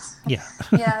suits. Yeah.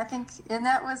 Yeah, I think, and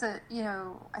that was I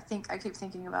keep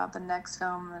thinking about the next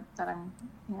film that I'm,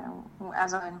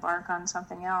 as I embark on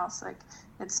something else, like,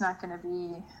 it's not going to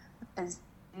be as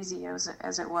easy as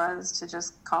it was to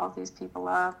just call these people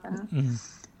up and,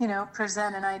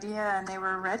 present an idea, and they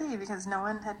were ready because no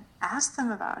one had asked them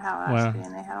about Hal Ashby,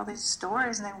 and they had all these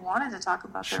stories, and they wanted to talk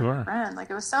about their friend. Like,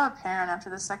 it was so apparent after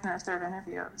the second or third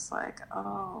interview. It was like,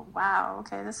 oh, wow,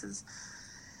 okay, this is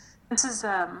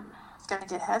going to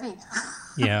get heavy.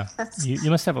 Yeah,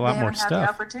 you must have a lot more stuff. They haven't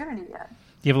had the opportunity yet.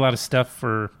 You have a lot of stuff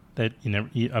for that.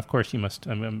 Of course, you must.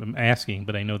 I'm asking,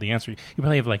 but I know the answer. You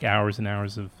probably have like hours and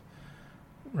hours of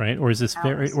right? Or is this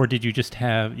very? Hours. Or did you just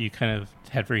have you kind of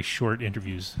had very short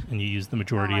interviews and you used the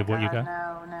majority of what you got?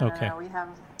 No. We have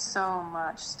so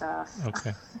much stuff.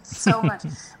 Okay. So much.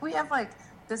 We have like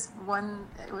this one.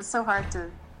 It was so hard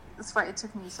to. That's why it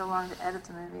took me so long to edit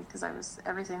the movie because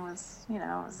everything was, it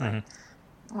was like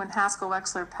when Haskell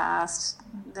Wexler passed,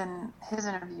 then his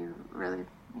interview really, it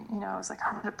was like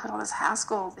I'm going to put all this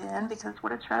Haskell in because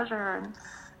what a treasure,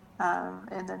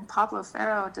 and then Pablo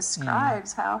Ferro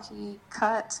describes how he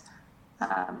cut,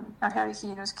 how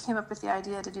he came up with the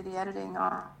idea to do the editing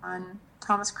on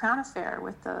Thomas Crown Affair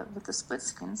with the split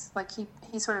screens. Like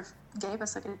he sort of gave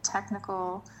us like a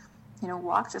technical.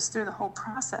 Walked us through the whole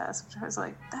process, which I was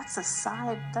like, that's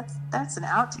an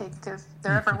outtake if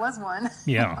there ever was one.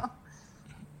 Yeah.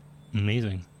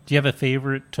 Amazing. Do you have a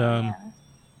favorite, did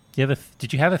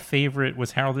you have a favorite,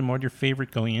 was Harold and Maude your favorite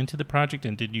going into the project,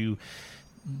 and did you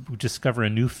discover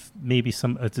a new, maybe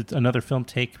another film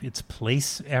take its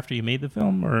place after you made the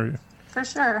film, or? For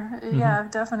sure. Yeah,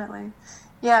 definitely.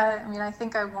 Yeah, I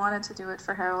think I wanted to do it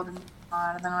for Harold and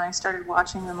Maude, and then when I started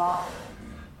watching them all,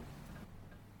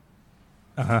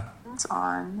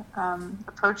 on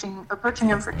approaching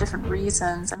them for different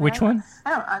reasons. Which one? I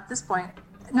don't at this point.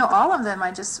 No, all of them.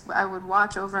 I would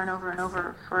watch over and over and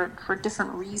over for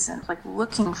different reasons, like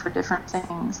looking for different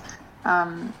things.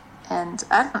 And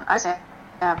I don't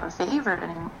have a favorite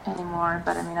anymore,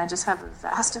 but I just have a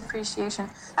vast appreciation.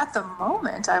 At the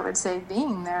moment, I would say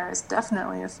Being There is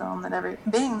definitely a film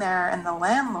that Being There and The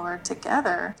Landlord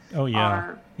together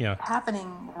are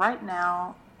happening right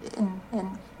now. In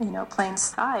plain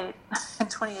sight in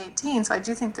 2018, so I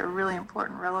do think they're really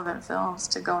important, relevant films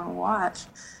to go and watch.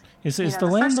 Is the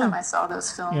Landlord? First time I saw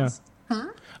those films. Yeah.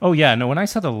 Oh yeah, no. When I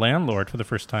saw The Landlord for the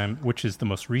first time, which is the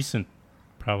most recent,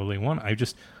 probably one,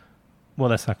 well,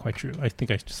 that's not quite true. I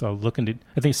think I saw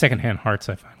I think Secondhand Hearts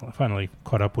I finally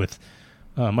caught up with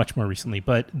much more recently.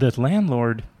 But The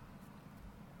Landlord,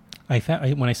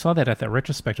 when I saw that at that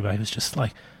retrospective, I was just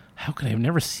like, how could I have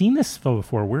never seen this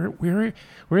before? Where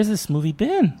has this movie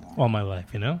been all my life?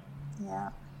 Yeah,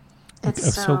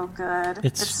 it's so good.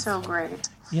 It's so great.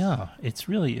 Yeah, it's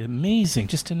really amazing.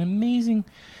 Just an amazing,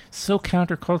 so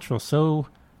countercultural, so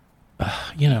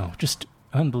just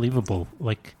unbelievable.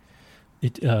 Like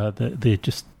the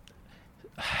just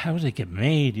how did it get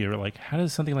made? You're like, how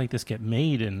does something like this get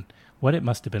made, and what it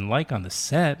must have been like on the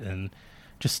set, and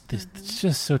just this, it's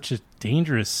just such a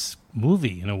dangerous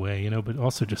movie in a way, but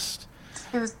also just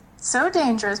it was so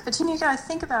dangerous. But you got to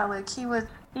think about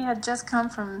he had just come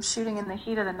from shooting in the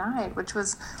heat of the night, which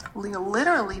was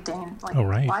literally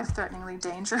life-threateningly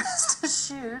dangerous to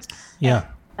shoot. Yeah,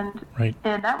 and right.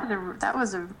 And that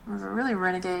was a really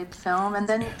renegade film. And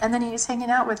then he was hanging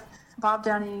out with Bob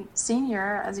Downey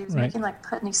Sr. as he was making like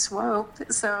Putney Swope.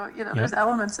 So there's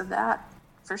elements of that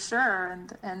for sure.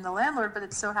 And The Landlord, but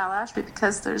it's so Hal Ashby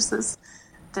because there's this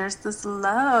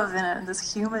love in it and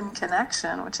this human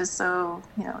connection, which is so,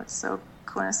 it's so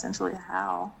quintessentially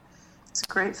Hal. It's a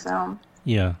great film.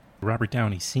 Yeah. Robert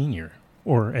Downey Sr.,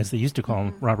 or as they used to call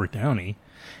him, Robert Downey,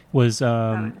 was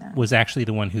actually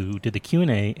the one who did the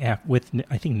Q&A with,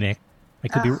 I think, Nick.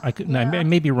 I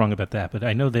may be wrong about that, but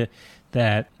I know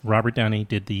that Robert Downey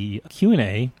did the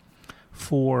Q&A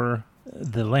for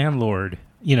The Landlord,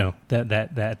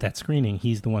 that screening.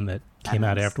 He's the one that came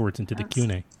out afterwards and did the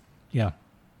Q&A. Yeah.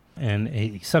 And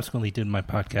he subsequently did my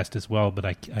podcast as well,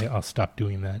 but I'll stop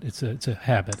doing that. It's a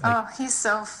habit. He's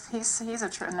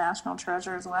a national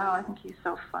treasure as well. I think he's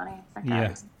so funny. That guy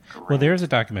is great. Well, there's a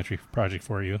documentary project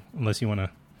for you, unless you want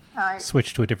to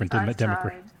switch to a different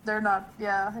demographic. They're not.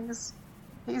 Yeah,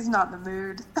 he's not in the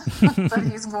mood, but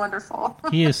he's wonderful.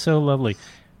 He is so lovely,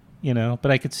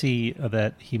 But I could see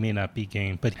that he may not be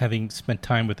game. But having spent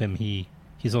time with him,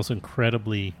 he's also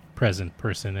incredibly present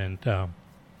person, and.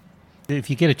 If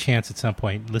you get a chance at some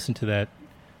point, listen to that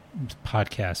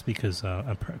podcast because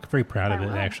I'm very proud of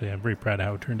it, actually. I'm very proud of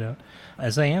how it turned out.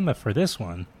 As I am for this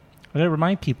one, I'm going to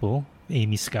remind people,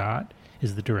 Amy Scott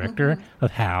is the director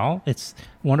of Hal. It's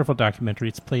a wonderful documentary.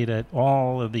 It's played at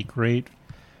all of the great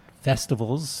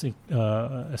festivals,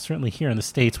 certainly here in the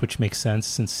States, which makes sense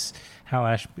since Hal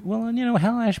Ashby... Well,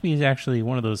 Hal Ashby is actually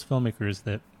one of those filmmakers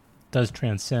that does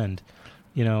transcend.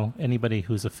 Anybody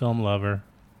who's a film lover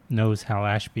knows Hal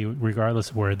Ashby, regardless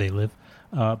of where they live.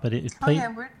 But it played.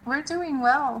 We're doing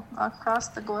well across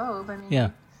the globe.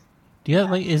 Yeah. Do you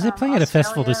have, is it playing at a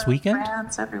festival this weekend?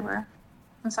 France, everywhere.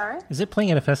 I'm sorry. Is it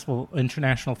playing at a festival,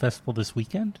 international festival this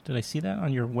weekend? Did I see that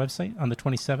on your website on the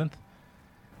 27th?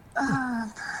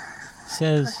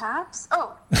 Says perhaps.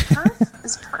 Oh, Perth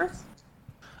is Perth.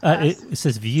 It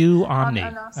says View Omni.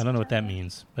 I don't know what that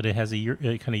means, but it has a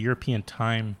kind of European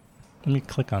time. Let me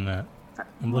click on that.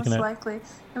 I'm most looking at. likely.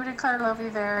 We did Karlovy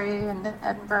Vary and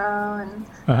Edinburgh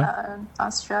and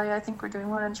Australia. I think we're doing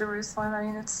one in Jerusalem. I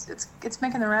mean, it's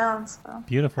making the rounds. So.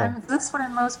 Beautiful. This is what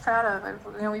I'm most proud of.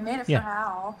 We made it for Yeah.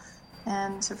 Hal,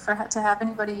 and to have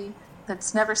anybody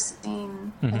that's never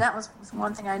seen, and that was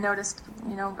one thing I noticed,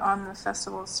 on the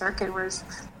festival circuit, was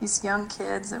these young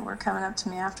kids that were coming up to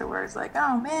me afterwards, like,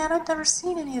 "Oh man, I've never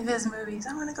seen any of his movies.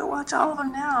 I want to go watch all of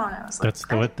them now." And I was like,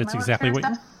 That's exactly what.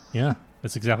 Yeah,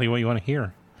 that's exactly what you want to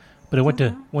hear. But it went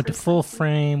to Full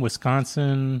Frame,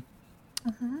 Wisconsin.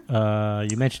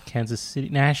 You mentioned Kansas City,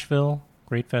 Nashville,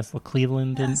 great festival,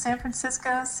 Cleveland, and San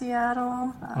Francisco,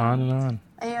 Seattle, on and on.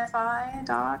 AFI,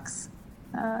 Docs.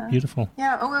 Beautiful.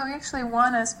 Yeah, we actually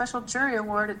won a special jury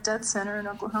award at Dead Center in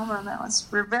Oklahoma, and that was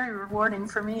very rewarding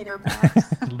for me to go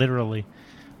back. Literally.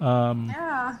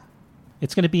 Yeah.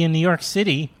 It's going to be in New York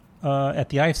City at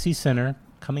the IFC Center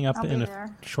coming up I'll in be a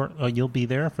there. short. You'll be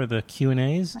there for the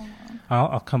Q&As.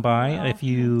 I'll come by if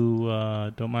you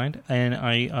don't mind, and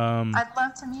I'd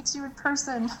love to meet you in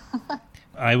person.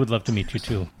 I would love to meet you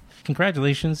too.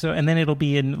 Congratulations! And then it'll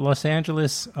be in Los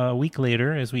Angeles a week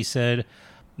later, as we said.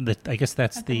 I guess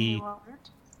that's the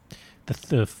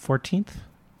 14th.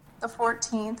 The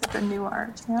 14th at the New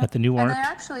Art. Yeah. At the New Art. And then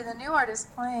actually, the New Art is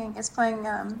playing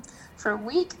for a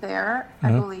week there,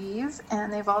 I believe,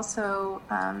 and they've also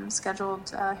scheduled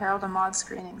Harold and Maude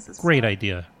screenings as well. Great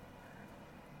idea.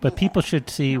 But people should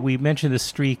see. We mentioned the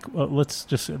streak. Let's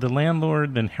just The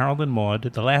Landlord, then Harold and Maude,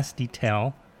 The Last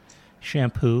Detail,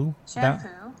 Shampoo.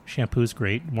 Shampoo's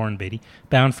great. Warren Beatty.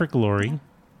 Bound for Glory.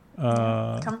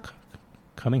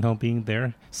 Coming Home, being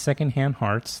there. Secondhand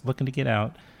Hearts, Looking to Get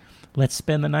Out. Let's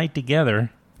Spend the Night Together,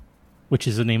 which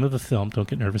is the name of the film. Don't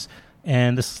get nervous.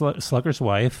 And The Slugger's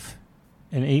Wife,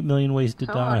 and 8 Million Ways to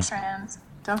Die. Solotrans.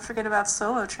 Don't forget about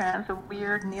Solotrans, a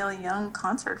weird Neil Young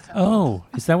concert film. Oh,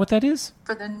 is that what that is?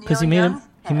 For the Neil Because he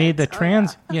made the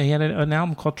Trans. Yeah, he had an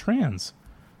album called Trans.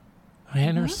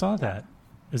 I never saw that.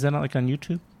 Is that not like on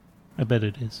YouTube? I bet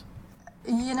it is.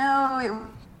 It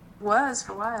was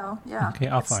for a while. Yeah. Okay,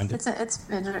 I'll find it. It's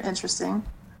interesting.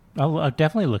 I'll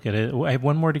definitely look at it. I have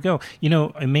one more to go.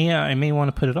 I may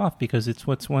want to put it off because it's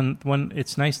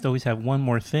It's nice to always have one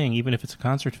more thing, even if it's a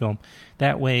concert film.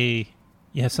 That way,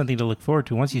 you have something to look forward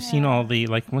to. Once you've seen all the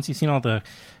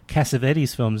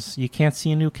Cassavetes films, you can't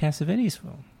see a new Cassavetes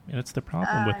film. That's the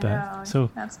problem with that. Know.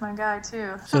 So that's my guy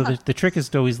too. So the trick is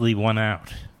to always leave one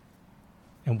out,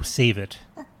 and save it.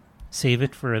 Save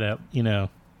it for that.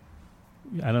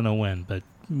 I don't know when, but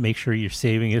make sure you're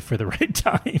saving it for the right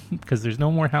time because there's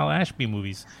no more Hal Ashby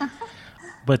movies.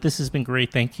 But this has been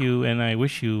great. Thank you, and I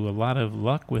wish you a lot of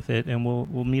luck with it, and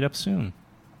we'll meet up soon.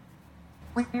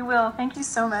 We will. Thank you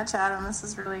so much, Adam. This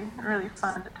is really, really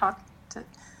fun to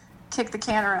kick the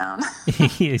can around.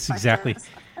 Yes, exactly.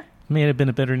 May have been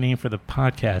a better name for the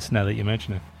podcast now that you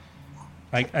mention it.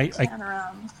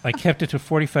 I kept it to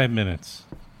 45 minutes,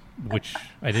 which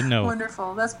I didn't know.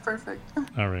 Wonderful. That's perfect.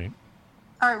 All right.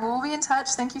 All right. Well, we'll be in touch.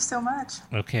 Thank you so much.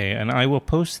 Okay. And I will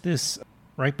post this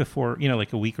right before,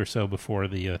 like a week or so before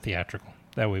the theatrical.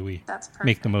 That way we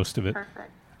make the most of it.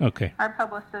 Perfect. Okay. Our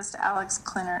publicist, Alex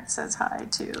Klinert, says hi,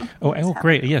 too. Oh,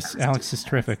 great. Yes, Alex is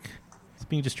terrific. It's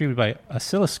being distributed by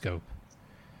Oscilloscope.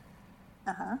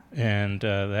 And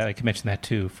that I can mention that,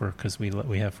 too, because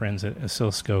we have friends at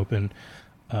Oscilloscope. And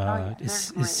all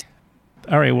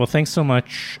right. Well, thanks so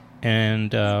much,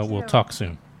 and we'll talk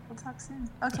soon. We'll talk soon.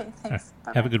 Okay, thanks.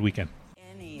 Right. Have a good weekend.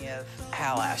 Of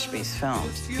Hal Ashby's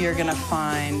films. You're going to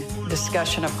find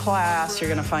discussion of class, you're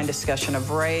going to find discussion of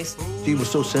race. He was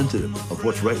so sensitive of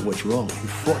what's right and what's wrong. He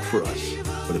fought for us.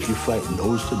 But if you fight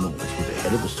nose to nose with the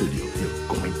head of a studio, you're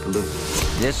going to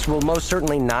lose. This will most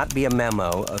certainly not be a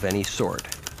memo of any sort.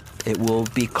 It will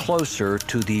be closer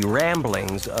to the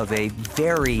ramblings of a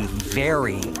very,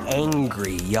 very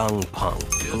angry young punk.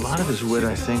 A lot of his wit,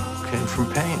 I think, came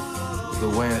from pain. The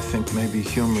way I think maybe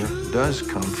humor does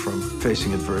come from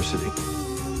facing adversity.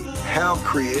 Hal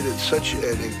created such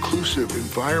an inclusive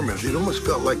environment. It almost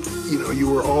felt like, you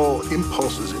were all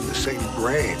impulses in the same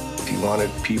brain. He wanted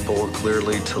people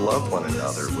clearly to love one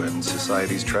another when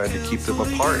society's tried to keep them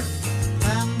apart.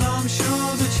 And I'm sure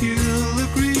that you'll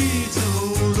agree to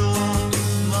hold on,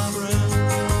 my friend.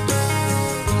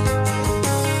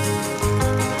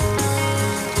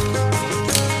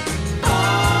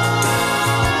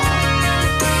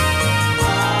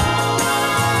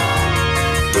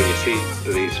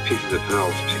 These pieces of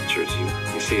Hal's pictures,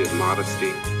 you see his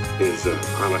modesty, his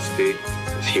honesty,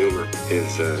 his humor,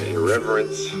 his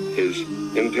irreverence, his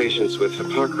impatience with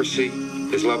hypocrisy,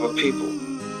 his love of people.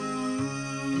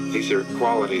 These are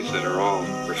qualities that are all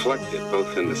reflected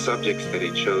both in the subjects that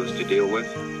he chose to deal with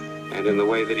and in the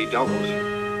way that he dealt with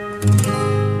it.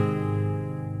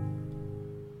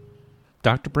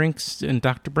 Dr. Brinks and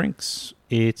Dr. Brinks.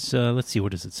 It's, let's see,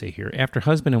 what does it say here? After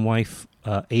husband and wife,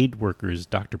 aid workers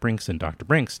Dr. Brinks and Dr.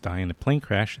 Brinks die in a plane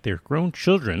crash, their grown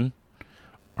children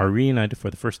are reunited for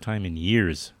the first time in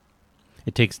years.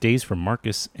 It takes days for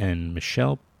Marcus and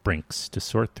Michelle Brinks to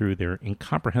sort through their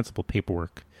incomprehensible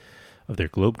paperwork of their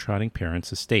globe-trotting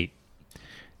parents' estate.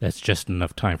 That's just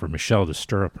enough time for Michelle to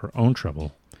stir up her own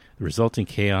trouble. The resulting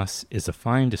chaos is a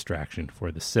fine distraction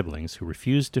for the siblings who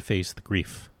refuse to face the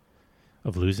grief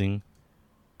of losing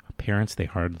parents they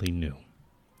hardly knew.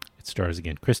 It stars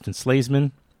again Kristin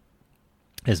Slaysman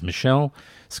as Michelle,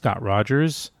 Scott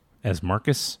Rogers as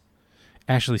Marcus,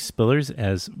 Ashley Spillers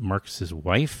as Marcus's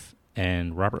wife,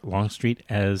 and Robert Longstreet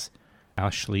as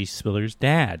Ashley Spiller's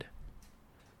dad.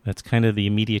 That's kind of the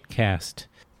immediate cast.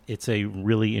 It's a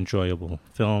really enjoyable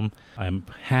film. I'm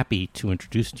happy to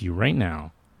introduce to you right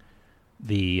now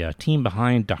the team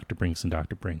behind Dr. Brinks and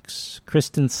Dr. Brinks,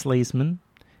 Kristin Slaysman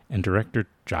and director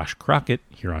Josh Crockett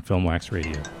here on Film Wax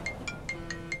Radio.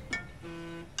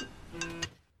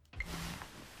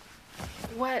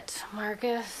 What,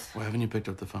 Marcus? Why haven't you picked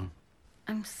up the phone?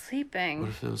 I'm sleeping. What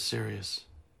if it was serious?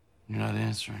 You're not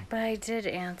answering. But I did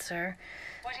answer.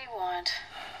 What do you want?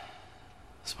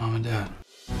 It's Mom and Dad.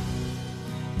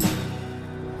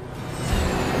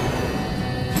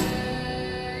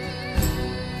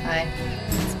 Hi.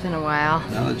 It's been a while.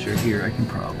 Now that you're here, I can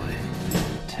probably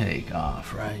take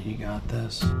off, right? You got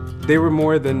this. They were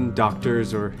more than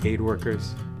doctors or aid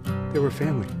workers. They were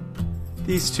family.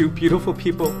 These two beautiful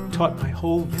people taught my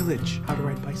whole village how to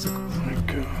ride bicycles. Oh my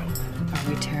God. Are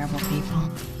we terrible people?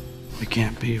 We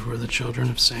can't be. We're the children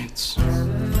of saints.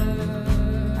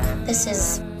 This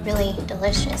is really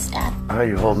delicious, Dad. How are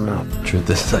you holding up? Truth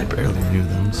is, I barely knew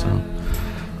them, so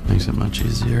makes it much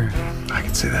easier. I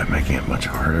can see that making it much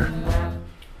harder.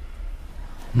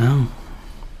 No,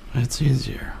 it's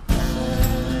easier.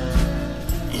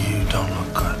 You don't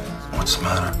look good. What's the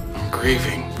matter? I'm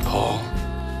grieving, Paul.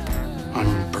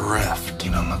 I'm bereft.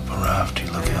 You don't look bereft.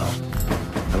 You look ill.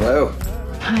 Hello?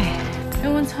 Hi.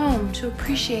 No one's home to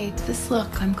appreciate this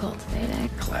look I'm cultivating.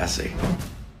 Classy.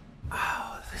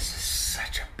 Oh, this is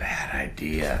such a bad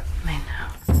idea. I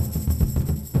know.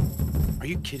 Are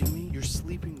you kidding me? You're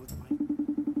sleeping with my...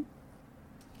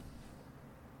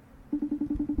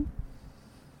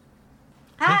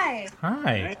 Hi.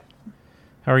 Hi.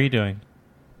 How are you doing?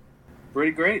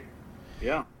 Pretty great.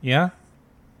 Yeah. Yeah?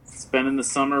 Spending the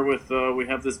summer with, we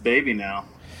have this baby now.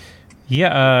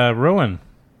 Yeah, Rowan.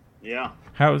 Yeah.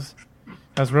 How's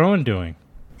Rowan doing?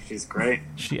 She's great.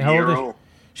 How old is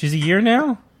she? She's a year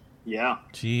now? Yeah.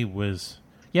 Gee whiz.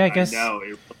 Yeah, I guess know,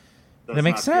 it does that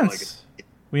makes not feel sense.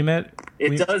 We met.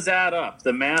 It does add up.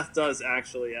 The math does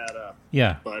actually add up.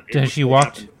 Yeah. But Has she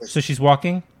walked? So she's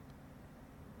walking?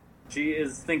 She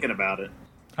is thinking about it.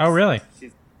 Oh, really?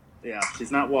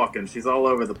 She's not walking. She's all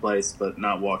over the place, but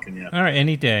not walking yet. All right,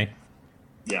 any day.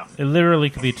 Yeah. It literally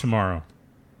could be tomorrow.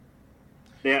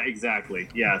 Yeah, exactly.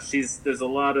 Yeah, there's a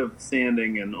lot of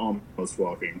standing and almost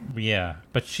walking. Yeah,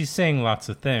 but she's saying lots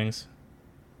of things.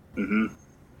 Mm-hmm.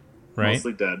 Right?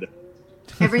 Mostly dead.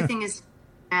 Everything is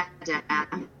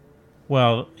Dad.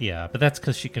 Well, yeah, but that's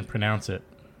because she can pronounce it.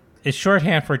 It's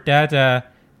shorthand for Dada,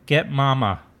 get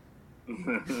mama.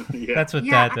 Yeah. That's what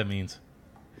Yeah. Dada means.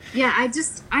 Yeah,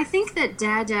 I think that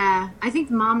Dada, I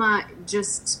think Mama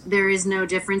just, there is no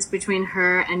difference between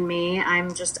her and me.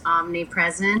 I'm just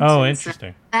omnipresent. Oh, And so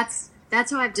interesting. that's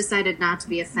how I've decided not to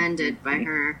be offended by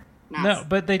her. No,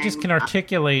 but they just can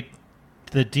articulate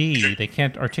the D. They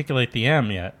can't articulate the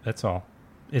M yet. That's all.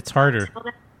 It's harder. Well,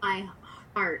 that's my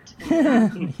heart.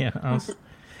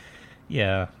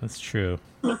 Yeah, that's true.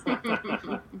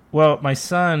 Well, my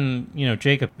son,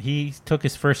 Jacob, he took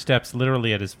his first steps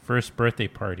literally at his first birthday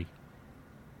party.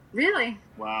 Really?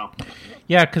 Wow.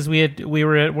 Yeah, because we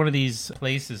were at one of these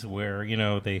places where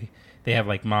they have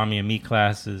like mommy and me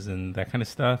classes and that kind of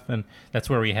stuff, and that's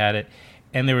where we had it.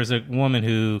 And there was a woman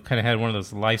who kind of had one of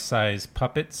those life-size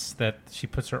puppets that she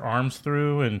puts her arms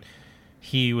through, and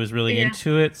he was really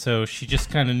into it, so she just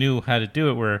kind of knew how to do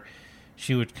it, where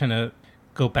she would kind of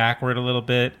go backward a little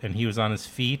bit, and he was on his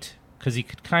feet because he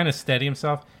could kind of steady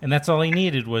himself, and that's all he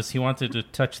needed was he wanted to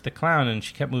touch the clown, and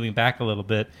she kept moving back a little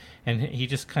bit, and he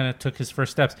just kind of took his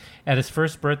first steps at his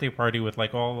first birthday party with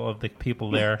like all of the people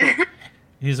there.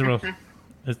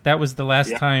 That was the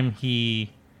last time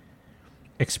he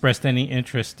expressed any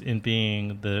interest in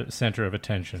being the center of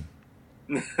attention.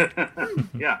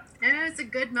 Yeah. And it was a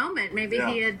good moment. Maybe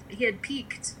he had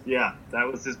peaked. Yeah, that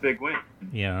was his big win.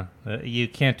 Yeah, you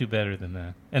can't do better than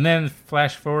that. And then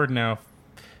flash forward now,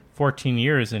 14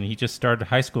 years, and he just started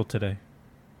high school today.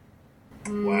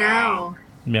 No.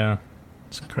 Yeah,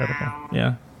 it's incredible. Wow.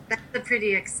 Yeah. That's a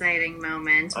pretty exciting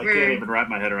moment. I can't even wrap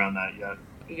my head around that yet.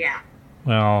 Yeah.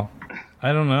 Well,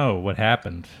 I don't know what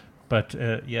happened, but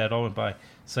yeah, it all went by.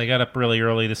 So I got up really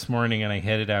early this morning, and I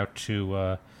headed out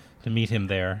to meet him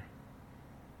there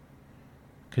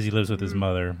because he lives with his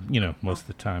mother. Most of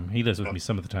the time. He lives with me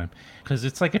some of the time because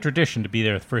it's like a tradition to be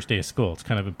there the first day of school. It's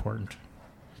kind of important,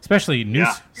 especially in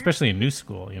new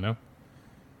school.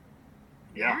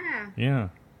 Yeah. Yeah.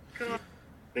 Cool.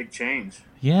 Big change.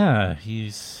 Yeah,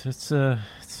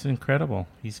 it's incredible.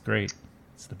 He's great.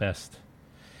 It's the best.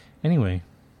 Anyway.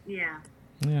 Yeah.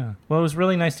 Yeah. Well, it was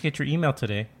really nice to get your email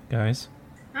today, guys.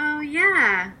 Oh,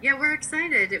 yeah. Yeah, we're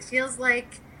excited. It feels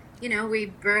like, we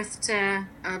birthed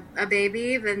a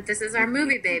baby, then this is our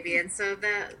movie baby, and so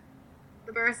the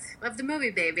birth of the movie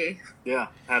baby. Yeah,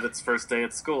 had its first day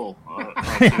at school on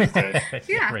Tuesday.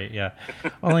 Yeah. Right, yeah.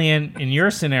 Only in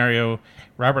your scenario,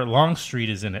 Robert Longstreet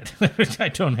is in it, which I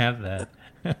don't have that.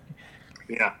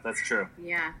 Yeah, that's true.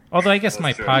 Yeah. Although I guess That's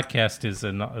my true. podcast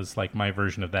is like my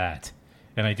version of that,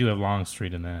 and I do have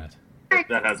Longstreet in that.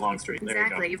 That has Longstreet. There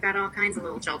Exactly. you You've got all kinds of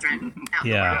little children out in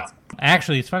the Yeah. world.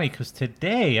 Actually, it's funny because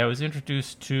today I was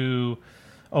introduced to,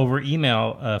 over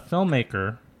email, a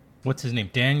filmmaker. What's his name?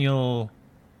 Daniel.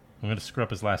 I'm going to screw up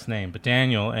his last name, but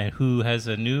Daniel, and who has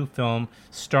a new film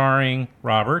starring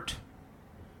Robert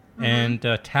and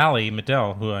Tally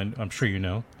Medell, who I'm sure you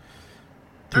know.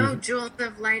 Oh, Jewels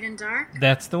of Light and Dark?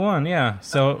 That's the one, yeah.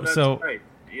 So That's so right.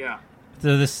 Yeah.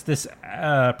 this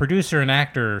producer and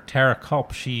actor Tara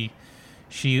Culp, she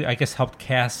I guess helped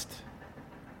cast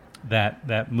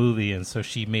that movie, and so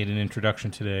she made an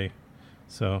introduction today.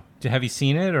 So, have you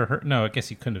seen it or heard? No, I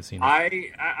guess you couldn't have seen it.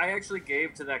 I actually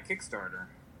gave to that Kickstarter.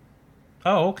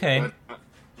 Oh, okay. But,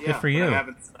 Good for you. I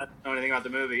don't know anything about the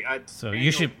movie. So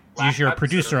you should use your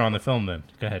producer on the film then.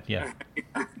 Go ahead, yeah.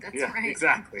 That's yeah, right.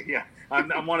 Exactly. Yeah,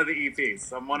 I'm one of the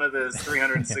EPs. I'm one of the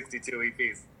 362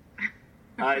 EPs.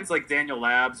 It's like Daniel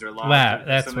Labs or Labs.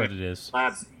 That's something. what it is.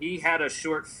 Labs. He had a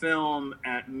short film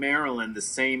at Maryland the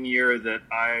same year that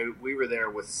we were there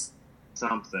with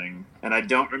something, and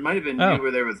it might have been you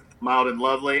were there with Mild and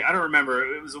Lovely. I don't remember.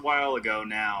 It was a while ago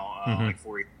now, like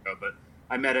 4 years ago. But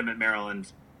I met him at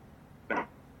Maryland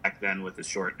back then with his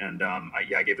short, and I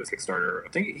gave it a Kickstarter.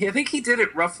 I think he did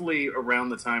it roughly around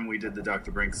the time we did the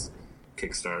Dr. Brinks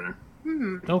Kickstarter.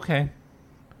 Okay.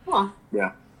 Cool.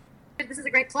 Yeah. This is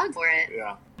a great plug for it.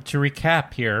 Yeah. To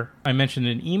recap here, I mentioned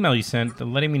an email you sent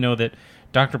letting me know that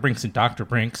Dr. Brinks and Dr.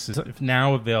 Brinks is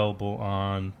now available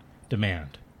on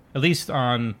demand, at least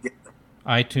on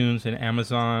iTunes and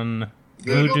Amazon,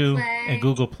 Vudu, and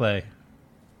Google Play.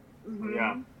 Mm-hmm.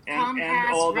 Yeah. Comcast,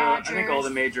 And all I think all Rogers.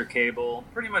 the major cable,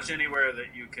 pretty much anywhere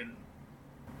that you can,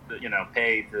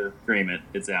 pay to stream it,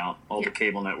 it's out. All the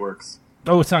cable networks.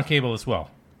 Oh, it's on cable as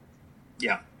well.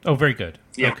 Yeah. Oh, very good.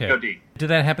 Yeah, Okay. VOD. Did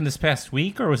that happen this past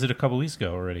week, or was it a couple weeks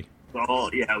ago already?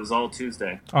 It was all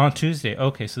Tuesday. On Tuesday.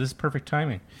 Okay, so this is perfect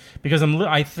timing, because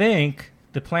I think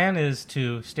the plan is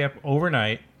to stay up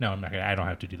overnight. No, I'm not gonna. I don't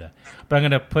have to do that, but I'm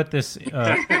gonna put this.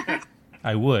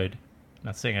 I would.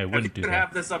 Not saying I wouldn't do If you could that.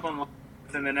 have this up online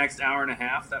within the next hour and a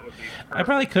half, that would be perfect. I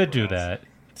probably could do that.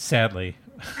 Sadly,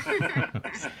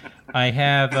 I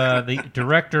have the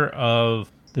director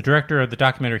of the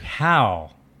documentary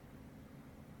Hal,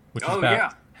 which is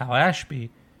about Hal Ashby.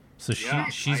 So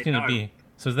she's going to be.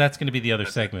 So that's going to be the other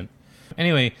segment.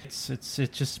 Anyway, it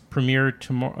just premiered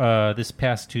tomorrow. This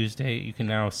past Tuesday, you can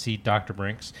now see Dr.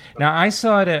 Brinks. Now I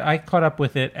saw it. I caught up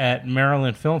with it at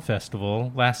Maryland Film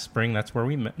Festival last spring. That's where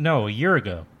we met. No, a year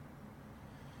ago.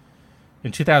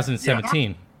 In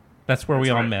 2017. That's where we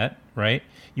all met, right?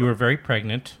 You were very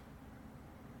pregnant,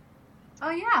 Oh,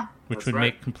 yeah. which would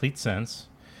make complete sense.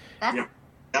 That's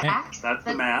That's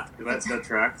the math. That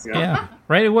tracks. Yeah. Yeah,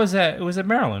 right. It was at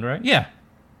Maryland, right? Yeah,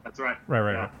 That's right.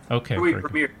 right. Okay. The week very good.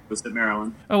 premiere was at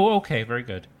Maryland. Oh, okay, very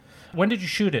good. When did you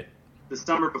shoot it? The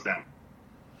summer before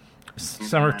that.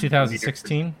 Summer of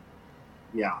 2016.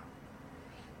 Yeah.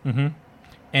 Mm-hmm.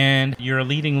 And you're a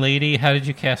leading lady. How did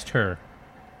you cast her?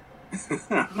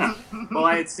 Well,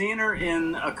 I had seen her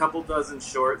in a couple dozen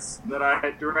shorts that I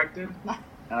had directed,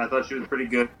 and I thought she was pretty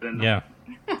good. And Yeah.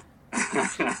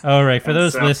 All right. For And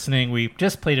those so- listening, we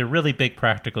just played a really big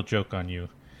practical joke on you,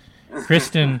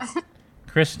 Kristin.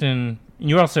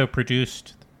 You also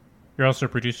produced. You're also a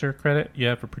producer credit. You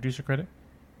have a producer credit.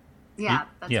 Yeah,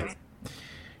 that's Yeah. right.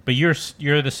 But you're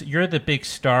the big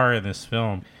star in this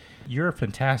film. You're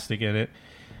fantastic in it.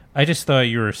 I just thought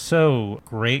you were so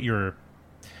great. You're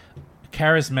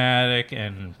charismatic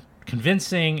and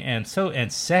convincing and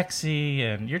sexy,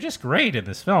 and you're just great in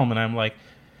this film. And I'm like,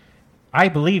 I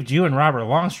believed you and Robert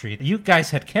Longstreet. You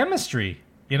guys had chemistry,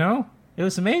 you know? It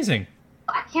was amazing.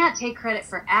 I can't take credit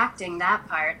for acting that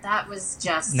part. That was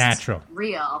just natural,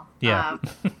 real. Yeah.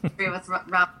 Agree with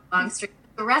Rob Longstreet.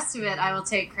 The rest of it, I will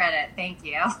take credit. Thank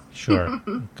you. Sure.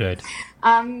 Good.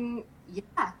 Yeah.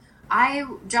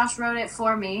 Josh wrote it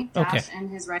for me. Josh and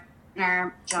his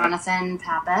writer, Jonathan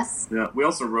Pappas. Yeah, we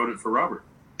also wrote it for Robert.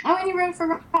 Oh, and you wrote it for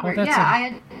Robert. Oh, Yeah, I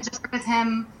had just worked with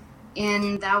him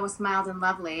in Thou Wast Mild and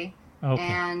Lovely. Okay.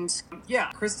 And yeah,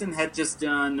 Kristin had just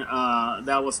done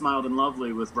Thou Wast Mild and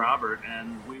Lovely with Robert,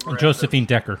 and we were Josephine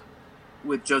Decker.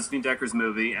 With Josephine Decker's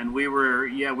movie, and we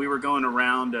were going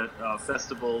around at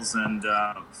festivals and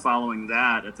following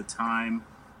that at the time.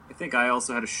 I think I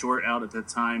also had a short out at the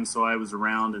time, so I was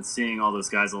around and seeing all those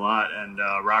guys a lot. And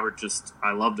Robert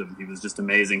I loved him. He was just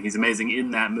amazing. He's amazing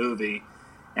in that movie,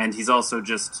 and he's also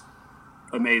just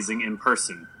amazing in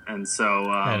person. And so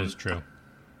that is true.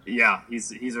 Yeah,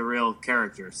 he's a real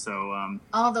character. So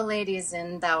all the ladies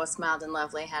in Thou Wast Mild and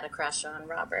Lovely had a crush on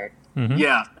Robert. Mm-hmm.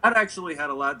 Yeah, that actually had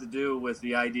a lot to do with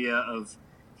the idea of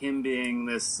him being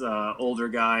this older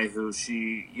guy who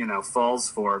she, falls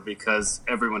for, because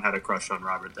everyone had a crush on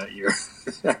Robert that year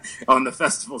on the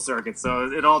festival circuit.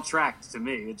 So it all tracked to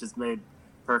me. It just made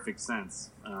perfect sense.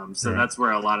 So that's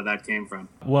where a lot of that came from.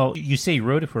 Well, you say you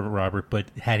wrote it for Robert, but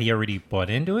had he already bought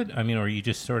into it? I mean, or you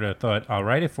just sort of thought, I'll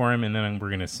write it for him, and then we're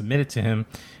going to submit it to him,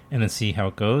 and then see how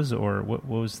it goes? Or what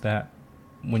was that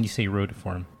when you say you wrote it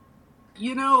for him?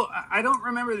 I don't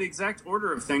remember the exact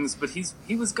order of things, but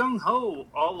he was gung-ho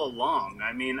all along.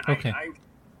 I mean, okay.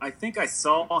 I think I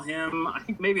saw him. I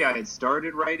think maybe I had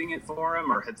started writing it for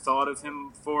him or had thought of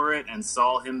him for it and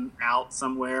saw him out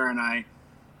somewhere, and I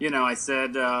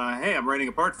said, hey, I'm writing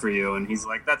a part for you. And he's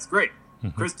like, that's great.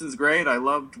 Mm-hmm. Kristin's great. I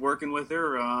loved working with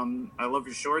her. I love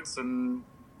your shorts. And,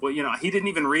 he didn't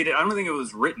even read it. I don't think it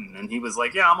was written. And he was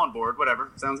like, yeah, I'm on board. Whatever.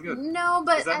 Sounds good. No,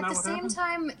 but at the same happened?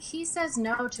 time, he says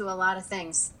no to a lot of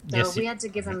things. So Yes, we had to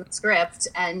give him a script,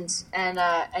 and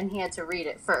he had to read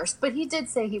it first. But he did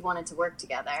say he wanted to work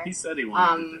together. He said he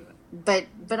wanted to do it.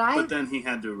 But then he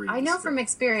had to read I know from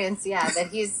experience, that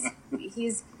he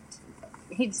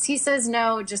says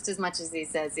no just as much as he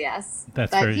says yes. That's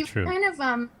but very he true. Kind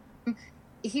of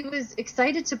he was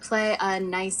excited to play a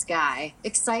nice guy.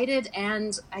 Excited,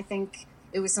 and I think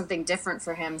it was something different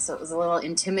for him, so it was a little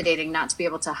intimidating not to be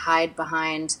able to hide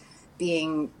behind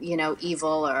being,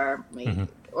 evil or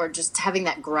just having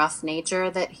that gruff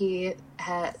nature that he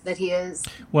is.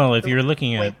 Well, if you're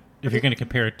looking at if you're going to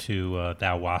compare it to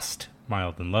Thou Wast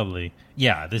Mild and Lovely,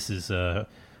 yeah, this is a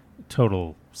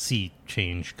total sea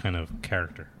change kind of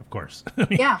character, of course. I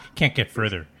mean, yeah. Can't get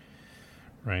further,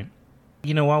 right?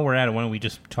 While we're at it, why don't we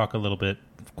just talk a little bit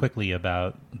quickly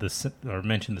about or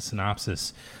mention the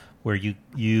synopsis, where you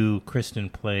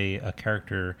Kristin, play a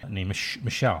character named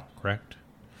Michelle, correct?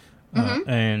 Mm-hmm.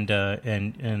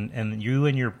 And you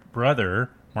and your brother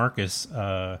Marcus,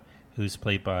 who's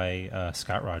played by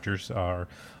Scott Rogers, are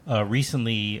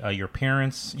recently your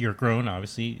parents. You're grown,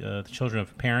 obviously, the children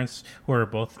of parents who are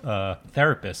both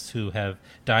therapists who have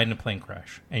died in a plane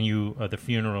crash, and the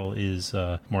funeral is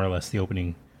more or less the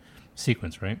opening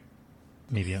sequence, right?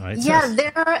 Maybe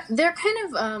they're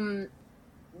kind of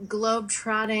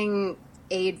globe-trotting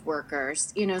aid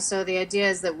workers, so the idea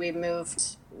is that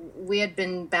we had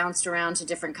been bounced around to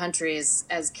different countries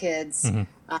as kids, mm-hmm.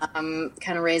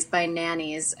 Kind of raised by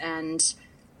nannies, and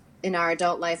in our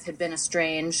adult life had been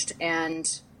estranged,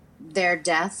 and their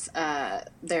death,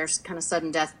 their kind of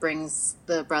sudden death, brings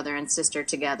the brother and sister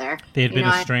together. They had been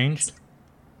estranged?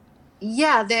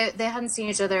 Yeah, they hadn't seen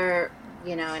each other,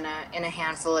 in a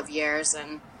handful of years,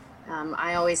 and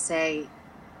I always say,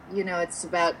 it's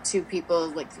about two people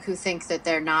who think that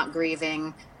they're not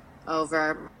grieving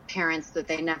over parents that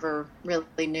they never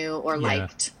really knew or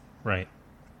liked. Right.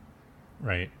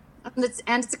 And it's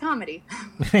a comedy.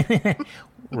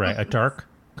 Right, a dark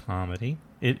comedy.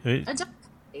 A dark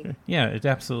comedy. Yeah, it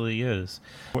absolutely is.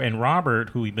 And Robert,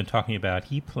 who we've been talking about,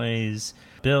 he plays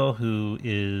Bill, who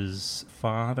is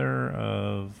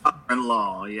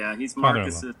father-in-law. Yeah, he's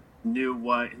Marcus's new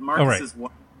wife. Marcus's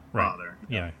father.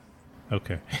 Yeah.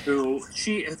 Okay. Who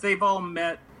they've all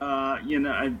met.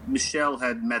 Michelle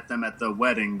had met them at the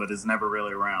wedding, but is never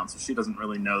really around, so she doesn't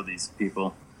really know these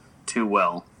people too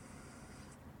well.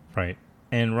 Right.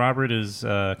 And Robert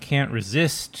can't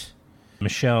resist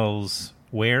Michelle's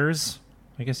wares,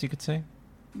 I guess you could say.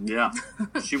 Yeah,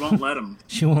 she won't let him.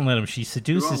 She won't let him. She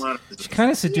seduces. She kind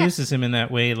of seduces him in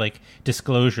that way, like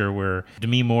Disclosure, where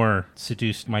Demi Moore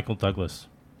seduced Michael Douglas.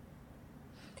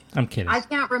 I'm kidding. I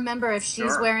can't remember if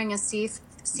she's wearing a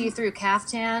see-through see-through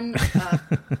caftan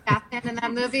in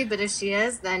that movie, but if she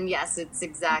is, then yes, it's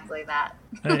exactly that.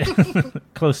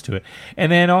 Close to it.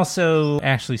 And then also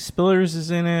Ashley Spillers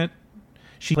is in it.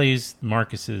 She plays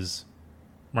Marcus's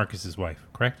wife,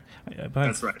 correct? But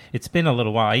That's right. It's been a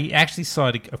little while. I actually saw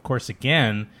it, of course,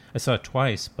 again. I saw it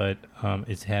twice, but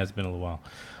it has been a little while.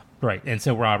 Right. And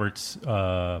so Roberts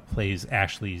plays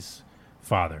Ashley's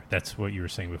father. That's what you were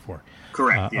saying before.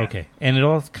 Correct. Yeah. Okay. And it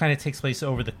all kind of takes place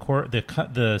over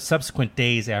the subsequent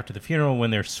days after the funeral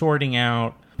when they're sorting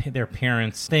out their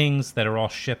parents' things that are all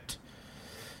shipped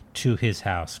to his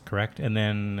house, correct? And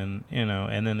then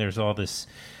there's all this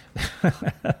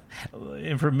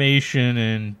information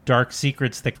and dark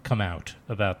secrets that come out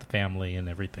about the family and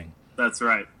everything. That's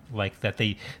right. Like that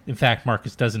in fact,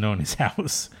 Marcus doesn't own his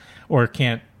house or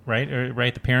can't, right?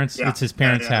 The parents, Yeah. it's his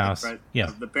parents' house. Right.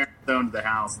 Yeah. The parents owned the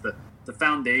house. The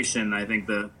foundation, I think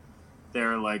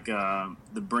they're like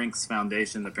the Brinks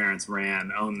Foundation the parents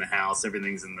ran, owned the house.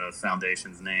 Everything's in the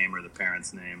foundation's name or the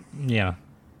parents' name. Yeah.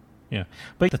 Yeah.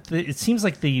 But it seems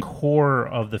like the core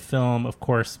of the film, of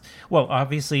course, well,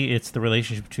 obviously it's the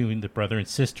relationship between the brother and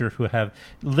sister who have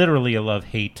literally a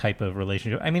love-hate type of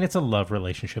relationship. I mean, it's a love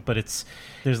relationship, but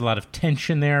there's a lot of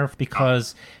tension there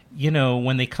because,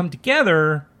 when they come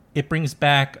together, it brings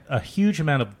back a huge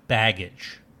amount of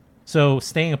baggage. So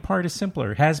staying apart is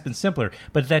simpler, has been simpler,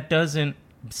 but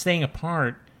staying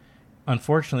apart,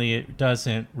 unfortunately, it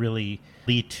doesn't really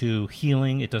lead to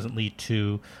healing. It doesn't lead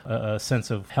to a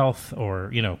sense of health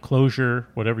or, closure,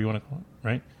 whatever you want to call it,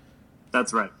 right?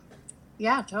 That's right.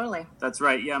 Yeah, totally. That's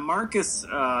right. Yeah, Marcus,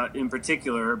 in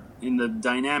particular, in the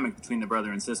dynamic between the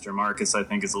brother and sister, Marcus, I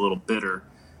think, is a little bitter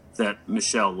that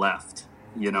Michelle left.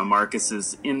 Marcus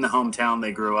is in the hometown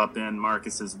they grew up in.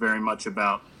 Marcus is very much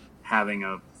about having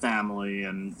a family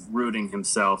and rooting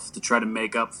himself to try to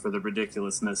make up for the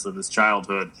ridiculousness of his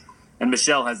childhood. And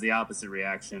Michelle has the opposite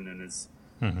reaction and is,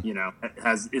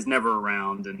 is never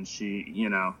around, and she,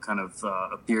 kind of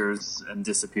appears and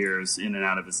disappears in and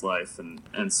out of his life,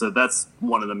 and so that's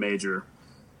one of the major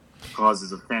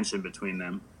causes of tension between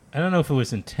them. I don't know if it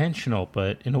was intentional,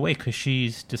 but in a way, because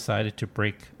she's decided to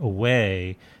break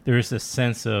away, there is a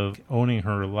sense of owning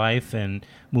her life and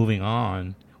moving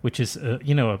on, which is,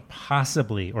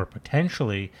 possibly or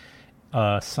potentially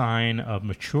a sign of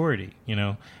maturity,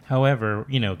 However,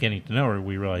 getting to know her,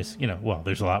 we realize,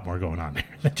 there's a lot more going on there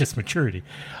than just maturity.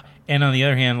 And on the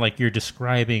other hand, like you're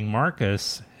describing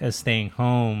Marcus as staying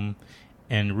home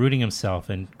and rooting himself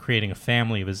and creating a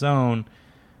family of his own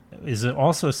is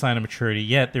also a sign of maturity.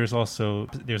 Yet there's also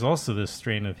this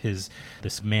strain of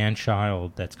this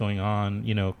man-child that's going on,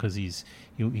 because he's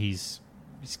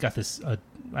got this,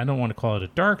 I don't want to call it a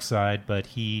dark side, but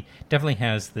he definitely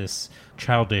has this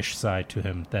childish side to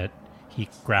him that he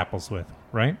grapples with,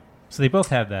 right? So they both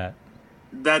have that.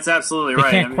 That's absolutely they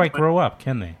right. They can't quite grow up,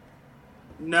 can they?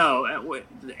 No,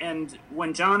 and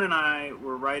when John and I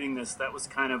were writing this, that was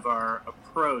kind of our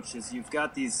approach, is you've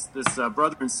got this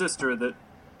brother and sister that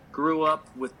grew up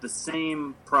with the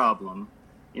same problem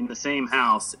in the same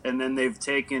house, and then they've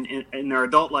taken, in their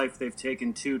adult life, they've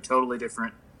taken two totally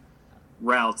different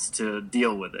routes to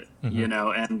deal with it,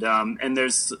 and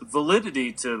there's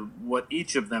validity to what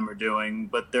each of them are doing,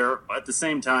 but they're at the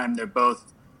same time they're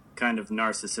both kind of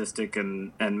narcissistic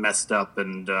and messed up,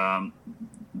 and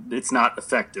it's not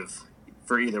effective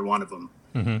for either one of them.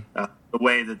 The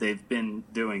way that they've been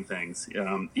doing things,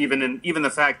 even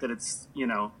the fact that it's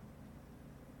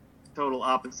total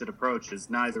opposite approaches,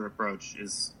 neither approach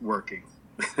is working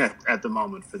at the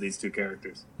moment for these two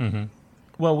characters.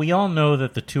 Well, we all know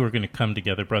that the two are going to come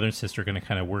together. Brother and sister are going to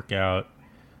kind of work out.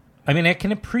 I mean, I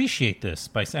can appreciate this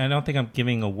by saying, I don't think I'm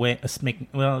giving away, it's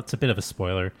a bit of a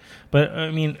spoiler. But,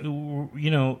 I mean,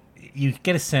 you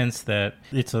get a sense that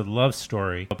it's a love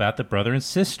story about the brother and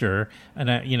sister. And,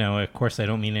 of course, I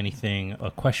don't mean anything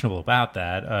questionable about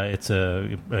that. It's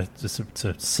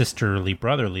a sisterly,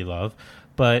 brotherly love.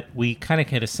 But we kind of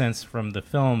get a sense from the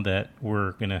film that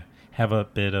we're going to have a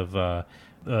bit of...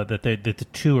 that the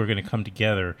two are going to come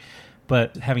together.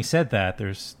 But having said that,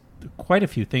 there's quite a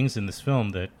few things in this film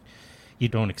that you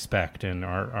don't expect and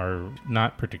are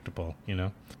not predictable,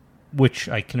 which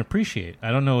I can appreciate.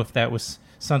 I don't know if that was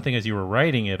something as you were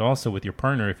writing it also with your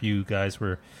partner, if you guys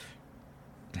were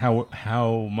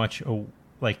how much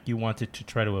like you wanted to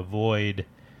try to avoid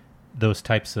those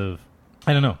types of,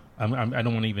 I don't know. I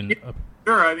don't want to even...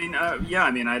 Sure. I mean,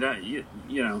 I don't. You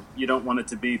don't want it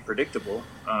to be predictable,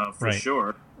 for right.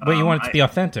 Sure. But you want it to be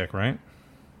authentic, right?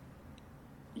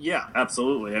 Yeah,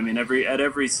 absolutely. I mean, at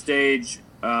every stage,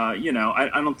 I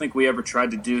don't think we ever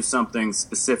tried to do something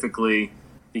specifically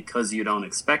because you don't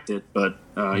expect it. But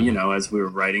as we were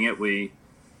writing it, we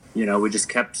we just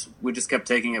kept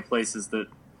taking it places that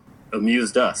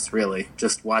amused us, really.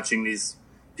 Just watching these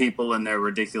people and their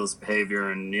ridiculous behavior,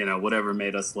 and whatever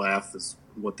made us laugh is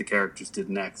what the characters did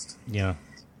next. Yeah.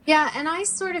 Yeah, and I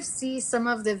sort of see some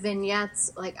of the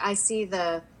vignettes, like I see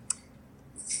the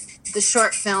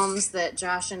short films that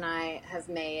Josh and I have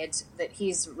made that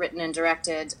he's written and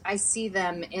directed. I see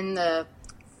them in the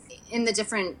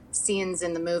different scenes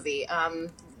in the movie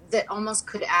that almost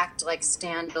could act like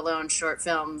standalone short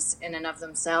films in and of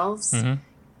themselves.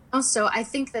 Also, I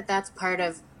think that that's part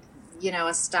of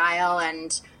a style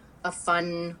and a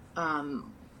fun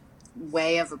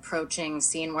way of approaching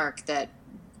scene work that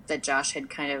Josh had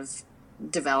kind of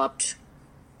developed.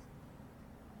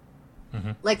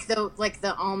 Like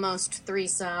the almost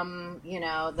threesome,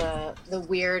 the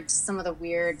weird, some of the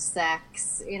weird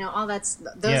sex, all that's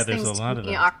those things there's a lot of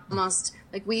that. are almost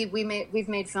like we've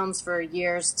made films for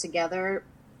years together,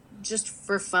 just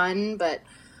for fun, but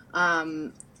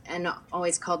and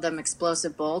always called them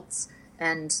explosive bolts.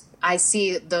 And I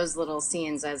see those little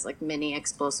scenes as like mini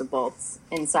explosive bolts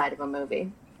inside of a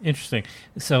movie. Interesting.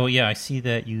 So yeah, I see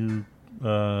that you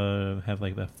have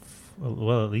like at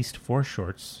least 4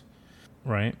 shorts.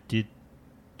 Right?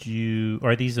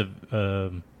 Are these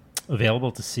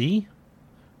available to see?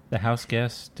 The House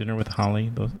Guest, Dinner with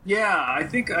Holly, those? Yeah, I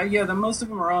think the most of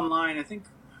them are online. I think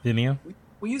Vimeo.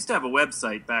 We used to have a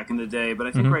website back in the day, but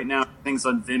I think right now things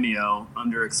on Vimeo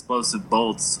under Explosive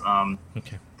Bolts.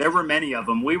 Okay. There were many of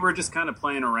them. We were just kind of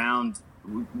playing around.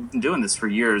 We've been doing this for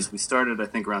years. We started, I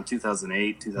think, around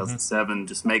 2008, 2007,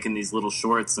 just making these little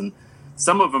shorts, and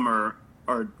some of them are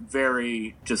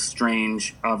very just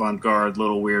strange, avant-garde,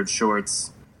 little weird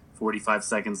shorts, 45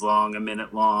 seconds long, a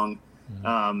minute long.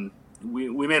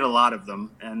 We made a lot of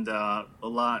them, and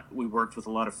we worked with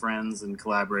a lot of friends and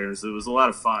collaborators. It was a lot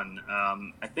of fun.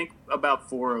 I think about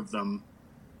 4 of them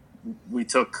we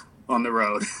took on the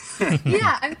road.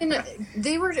 Yeah, I mean,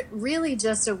 they were really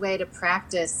just a way to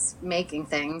practice making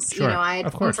things. Sure, I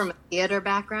had come from a theater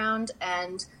background,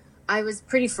 and I was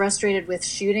pretty frustrated with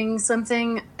shooting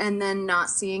something and then not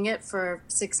seeing it for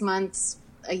 6 months,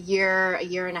 a year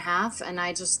and a half. And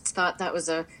I just thought that was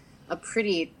a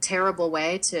pretty terrible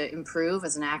way to improve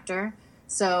as an actor.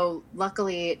 So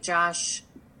luckily, Josh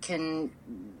can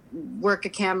work a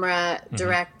camera,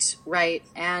 direct, write,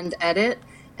 and edit.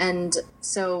 And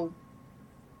so,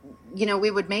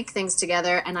 we would make things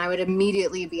together, and I would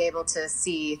immediately be able to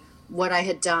see what I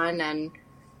had done and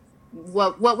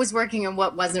what was working and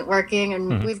what wasn't working.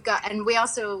 And we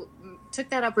also took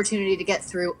that opportunity to get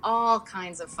through all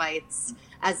kinds of fights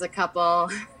as a couple.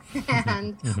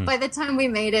 And by the time we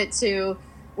made it to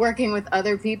working with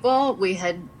other people, we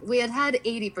had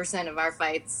 80% of our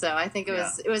fights. So I think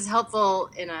it was helpful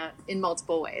in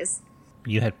multiple ways.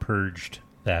 You had purged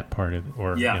that part of it,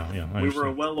 or we were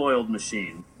a well-oiled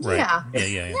machine. Right. Yeah,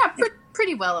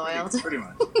 pretty well-oiled. Pretty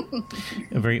much.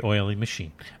 A very oily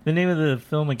machine. The name of the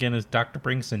film again is Dr.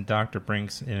 Brinks and Dr.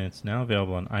 Brinks, and it's now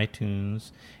available on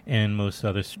iTunes and most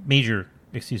other major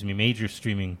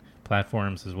streaming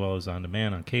platforms, as well as on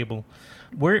demand on cable.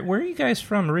 Where are you guys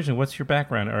from originally? What's your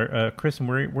background? Kristin,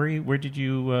 where did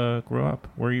you grow up?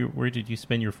 Where did you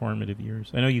spend your formative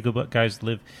years? I know you guys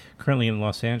live currently in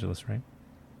Los Angeles, right?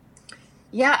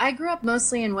 Yeah, I grew up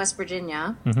mostly in West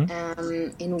Virginia,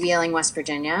 in Wheeling, West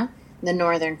Virginia, the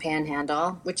northern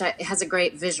panhandle, which has a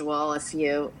great visual if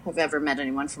you have ever met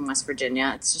anyone from West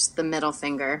Virginia. It's just the middle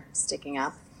finger sticking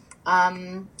up.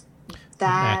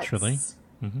 Naturally.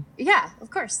 Yeah, of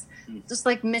course. Just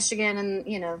like Michigan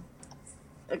and,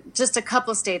 just a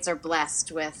couple states are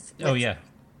blessed with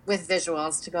with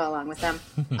visuals to go along with them.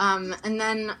 And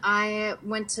then I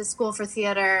went to school for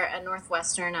theater at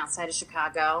Northwestern outside of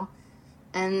Chicago.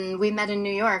 And we met in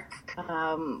New York,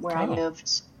 where I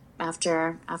moved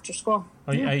after school.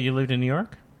 Oh, yeah. You lived in New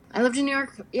York? I lived in New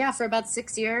York, for about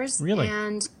 6 years. Really?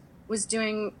 And was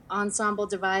doing ensemble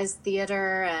devised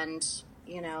theater and,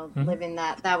 living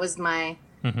that. That was my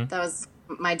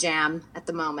jam at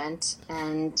the moment.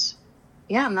 And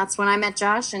and that's when I met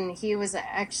Josh. And he was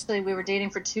we were dating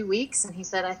for 2 weeks. And he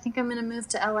said, I think I'm going to move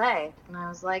to LA. And I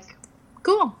was like,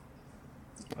 cool.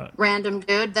 Random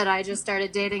dude that I just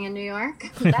started dating in New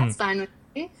York. That's fine with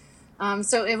me.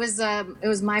 So it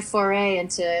was my foray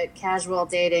into casual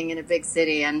dating in a big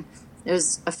city, and it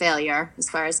was a failure as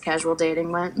far as casual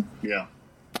dating went. Yeah.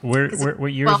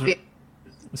 What years?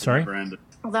 Sorry?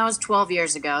 Well, that was 12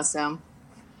 years ago, so.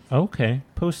 Okay.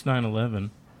 Post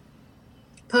 9/11.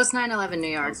 Post 9/11 New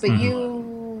York. But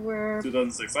you were...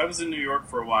 2006. I was in New York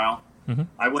for a while.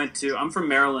 I'm from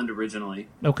Maryland originally.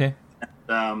 Okay.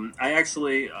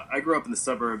 I grew up in the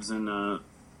suburbs in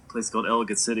place called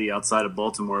Ellicott City outside of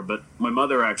Baltimore. But my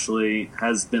mother actually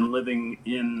has been living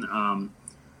in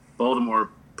Baltimore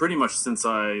pretty much since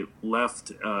I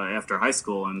left after high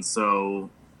school, and so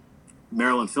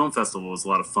Maryland Film Festival was a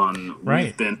lot of fun. Right.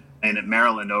 We've been playing at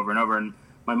Maryland over and over, and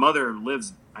my mother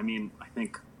lives, I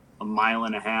think a mile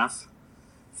and a half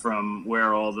from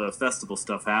where all the festival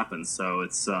stuff happens, so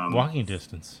it's walking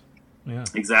distance. Yeah,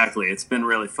 exactly. It's been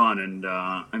really fun,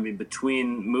 and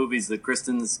between movies that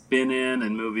Kristin's been in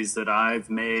and movies that I've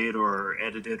made or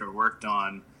edited or worked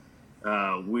on,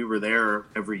 we were there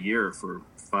every year for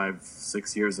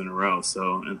 5-6 years in a row,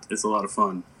 so it's a lot of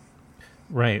fun.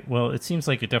 Right. Well, it seems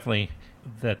like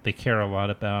that they care a lot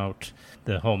about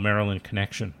the whole Maryland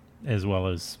connection, as well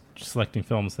as selecting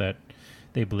films that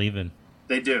they believe in.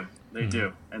 They do. They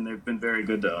do. And they've been very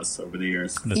good to us over the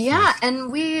years. Yeah, and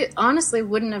we honestly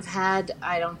wouldn't have had,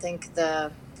 I don't think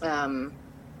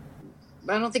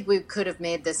we could have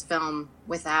made this film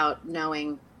without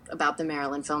knowing about the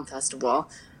Maryland Film Festival.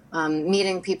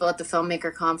 Meeting people at the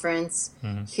filmmaker conference,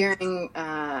 hearing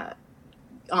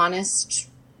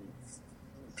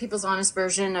people's honest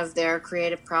version of their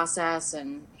creative process,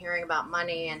 and hearing about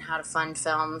money and how to fund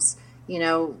films,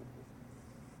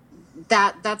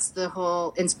 that's the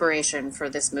whole inspiration for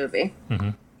this movie.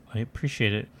 I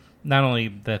appreciate it. Not only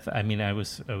that, I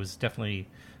was definitely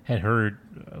had heard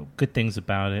good things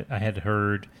about it. I had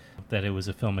heard that it was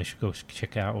a film I should go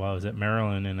check out while I was at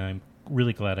Maryland, and I'm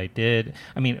really glad I did.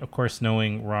 Of course,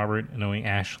 knowing Robert and knowing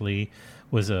Ashley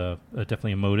was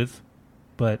definitely a motive,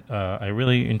 but I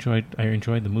really enjoyed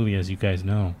the movie, as you guys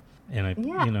know. And I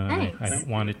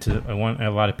want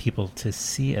a lot of people to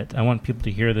see it. I want people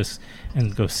to hear this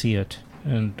and go see it.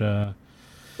 And so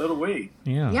do we.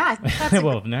 Yeah. Yeah. I think that's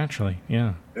well, naturally.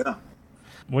 Yeah. Yeah.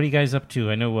 What are you guys up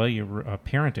to? I know. You're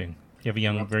parenting. You have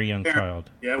a very young child.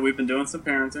 Yeah, we've been doing some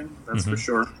parenting. That's for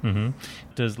sure.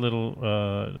 Does little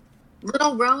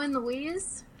Rowan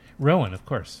Louise? Rowan, of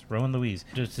course, Rowan Louise.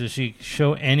 Does she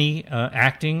show any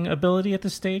acting ability at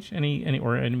this stage? Any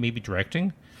maybe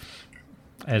directing?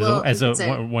 As a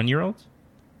 1-year-old?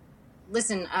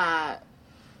 Listen,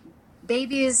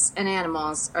 babies and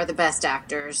animals are the best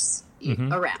actors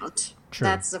around. True.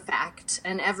 That's a fact.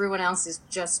 And everyone else is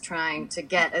just trying to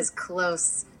get as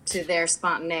close to their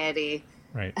spontaneity,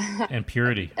 right, and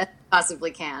purity as possibly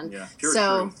can. Yeah,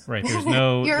 truth. Right. There's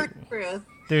no pure truth.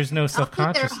 There's no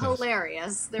self-consciousness. They're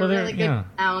hilarious. They're really good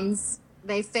clowns.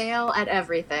 They fail at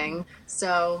everything.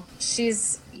 So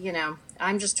she's,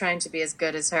 I'm just trying to be as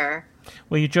good as her.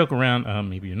 Well, you joke around.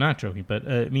 Maybe you're not joking, but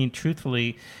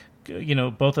truthfully,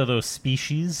 both of those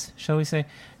species, shall we say,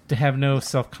 to have no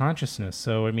self-consciousness.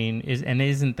 So,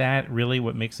 isn't that really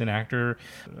what makes an actor?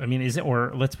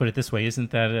 Or let's put it this way: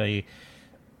 isn't that a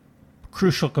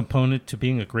crucial component to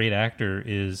being a great actor?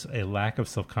 Is a lack of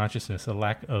self-consciousness, a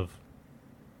lack of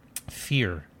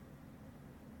fear.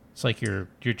 It's like you're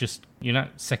not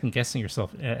second guessing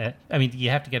yourself. You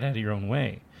have to get out of your own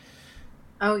way.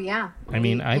 Oh yeah.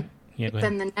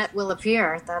 Then the net will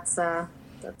appear. That's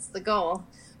the goal.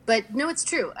 But no, it's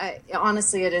true.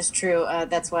 Honestly, it is true.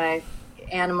 That's why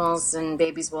animals and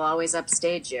babies will always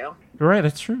upstage you. Right,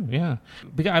 that's true. Yeah,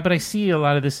 but I see a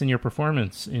lot of this in your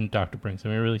performance in Dr. Brinks.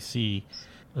 I really see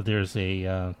there's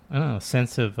a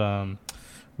sense of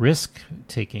risk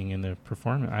taking in the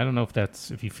performance. I don't know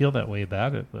if you feel that way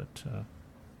about it, but.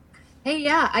 Hey,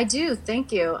 yeah, I do.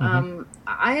 Thank you.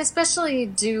 I especially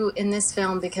do in this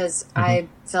film because I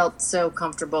felt so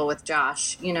comfortable with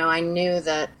Josh. I knew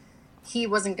that he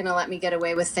wasn't going to let me get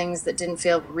away with things that didn't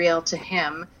feel real to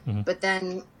him. But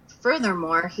then,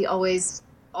 furthermore, he always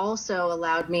also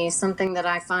allowed me something that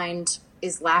I find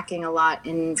is lacking a lot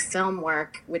in film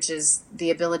work, which is the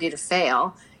ability to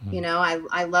fail.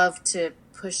 I love to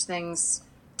push things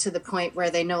to the point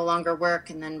where they no longer work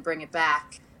and then bring it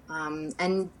back.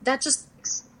 And that just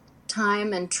takes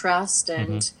time and trust.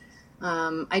 And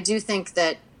I do think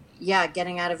that,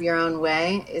 getting out of your own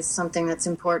way is something that's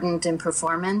important in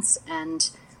performance. And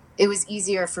it was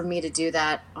easier for me to do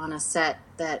that on a set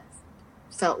that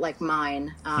felt like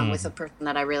mine with a person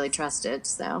that I really trusted.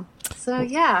 So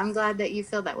yeah, I'm glad that you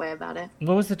feel that way about it.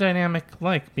 What was the dynamic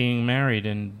like being married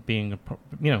and being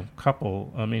a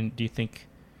couple? Do you think...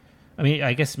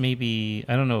 I guess maybe,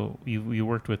 I don't know, you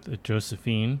worked with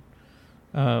Josephine.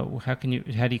 How do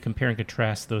you compare and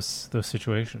contrast those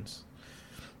situations?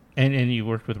 And you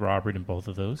worked with Robert in both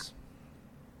of those?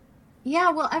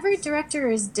 Yeah, well, every director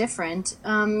is different.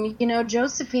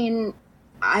 Josephine,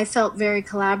 I felt very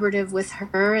collaborative with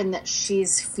her in that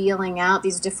she's feeling out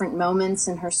these different moments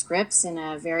in her scripts in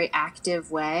a very active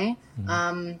way.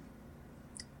 And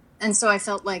so I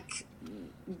felt like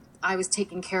I was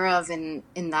taken care of in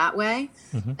that way.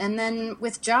 Mm-hmm. And then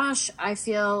with Josh, I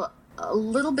feel a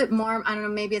little bit more, I don't know,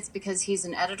 maybe it's because he's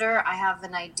an editor. I have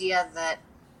an idea that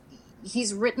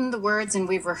he's written the words and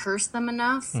we've rehearsed them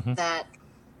enough that,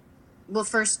 well,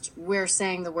 first we're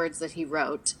saying the words that he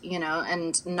wrote, you know,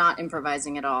 and not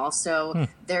improvising at all. So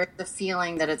there's the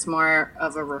feeling that it's more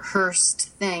of a rehearsed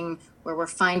thing where we're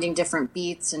finding different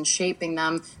beats and shaping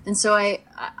them. And so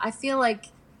I feel like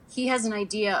he has an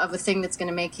idea of a thing that's going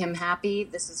to make him happy.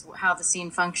 This is how the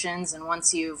scene functions. And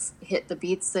once you've hit the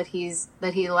beats that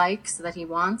he likes, that he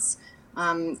wants,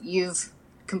 you've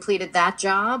completed that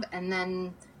job. And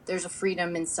then there's a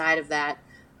freedom inside of that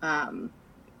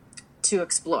to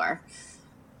explore.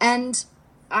 And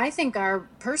I think our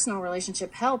personal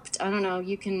relationship helped. I don't know,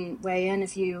 you can weigh in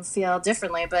if you feel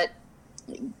differently, but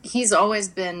he's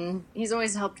always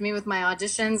helped me with my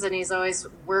auditions, and he's always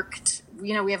worked,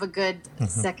 you know, we have a good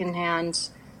secondhand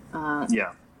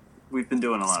we've been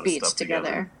doing a lot of speech stuff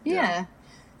together. Yeah.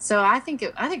 So I think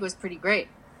it was pretty great.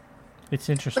 It's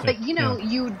interesting. But you know,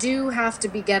 you do have to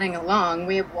be getting along.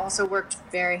 We have also worked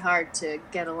very hard to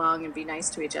get along and be nice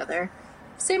to each other.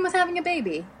 Same with having a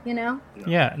baby, you know?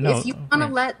 Yeah, no. If you want to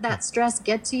let that stress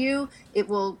get to you, it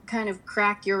will kind of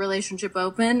crack your relationship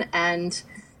open and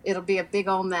it'll be a big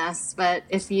old mess. But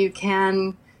if you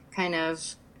can kind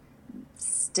of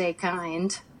stay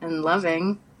kind and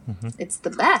loving, it's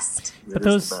the best.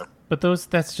 But those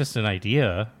that's just an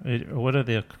idea. What are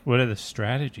the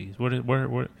strategies?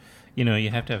 What you know, you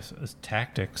have to have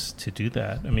tactics to do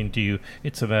that. I mean,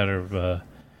 it's a matter of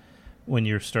when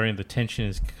you're starting, the tension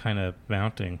is kind of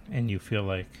mounting and you feel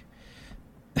like,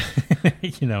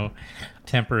 you know,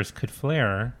 tempers could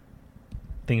flare,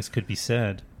 things could be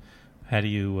said. How do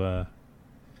you,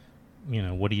 you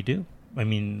know, what do you do? I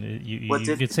mean, you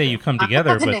could say you come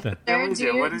together, but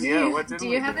do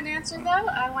you have an answer though?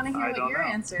 I want to hear what your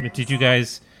answer is. Did you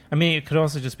guys? I mean, it could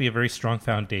also just be a very strong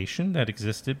foundation that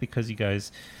existed because you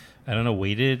guys, I don't know,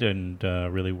 waited and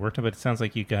really worked on it. But it sounds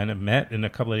like you kind of met and a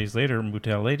couple of days later moved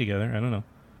to LA together. I don't know.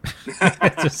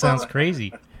 It just sounds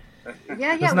crazy.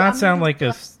 Yeah. Does not sound like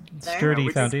a sturdy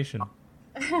foundation.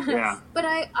 But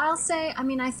I'll say, I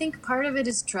mean, I think part of it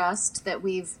is trust that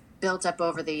we've built up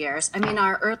over the years. I mean,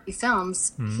 our early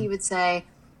films, he would say,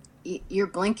 "You're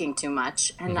blinking too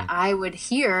much," and I would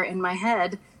hear in my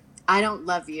head, "I don't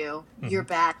love you. You're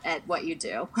bad at what you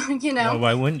do." You know. Well,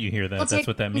 why wouldn't you hear that? That's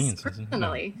what that means.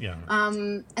 Personally, yeah.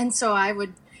 And so I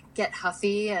would get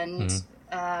huffy, and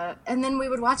then we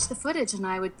would watch the footage, and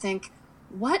I would think,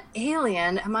 what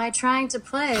alien am I trying to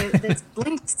play that's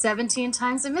blinked 17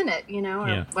 times a minute, you know,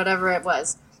 or whatever it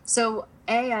was. So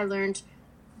I learned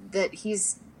that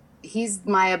he's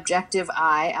my objective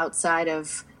eye outside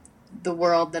of the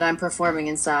world that I'm performing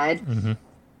inside.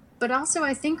 But also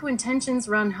I think when tensions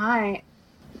run high,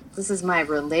 this is my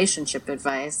relationship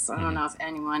advice. I don't know if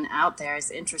anyone out there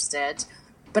is interested,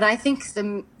 but I think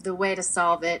the way to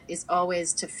solve it is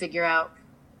always to figure out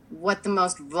what the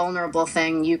most vulnerable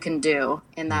thing you can do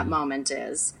in that moment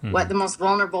is, what the most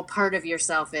vulnerable part of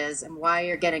yourself is, and why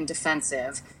you're getting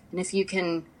defensive. And if you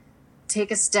can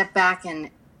take a step back and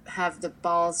have the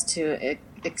balls to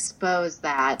expose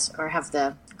that, or have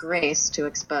the grace to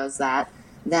expose that,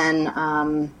 then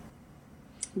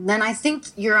I think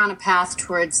you're on a path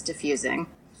towards diffusing.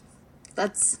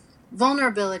 That's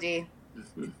vulnerability.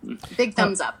 Big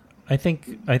thumbs up. I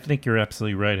think you're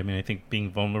absolutely right. I mean, I think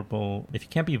being vulnerable, if you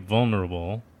can't be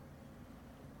vulnerable,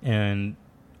 and,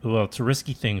 well, it's a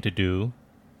risky thing to do,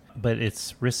 but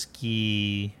it's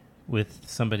risky with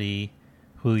somebody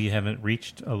who you haven't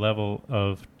reached a level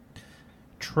of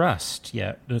trust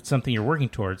yet. It's something you're working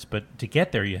towards, but to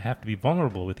get there, you have to be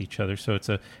vulnerable with each other. So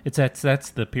that's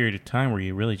the period of time where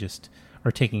you really just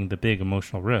are taking the big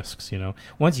emotional risks, you know.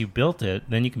 Once you built it,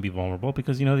 then you can be vulnerable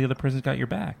because you know the other person's got your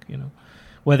back, you know.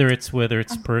 Whether it's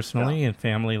personally in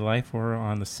family life or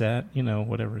on the set, you know,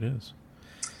 whatever it is.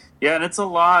 Yeah, and it's a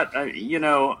lot, you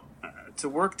know, to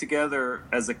work together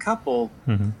as a couple,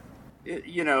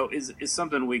 you know, is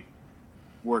something we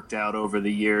worked out over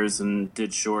the years and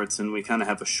did shorts, and we kind of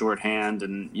have a shorthand,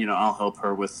 and, you know, I'll help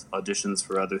her with auditions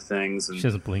for other things. And, she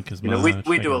doesn't blink as much. You know,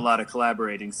 we do a lot of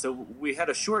collaborating. So we had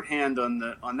a shorthand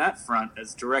on that front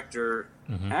as director,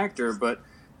 actor, but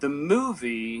the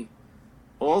movie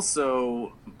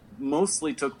also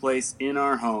mostly took place in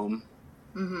our home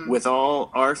with all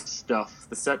our stuff.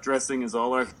 The set dressing is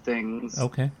all our things.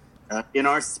 Okay. In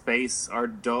our space, our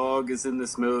dog is in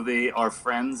this movie. Our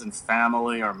friends and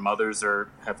family, our mothers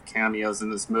have cameos in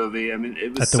this movie. I mean,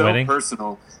 it was so wedding?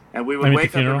 personal. And we would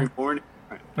wake up every morning.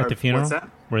 At the funeral? What's that?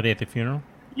 Were they at the funeral?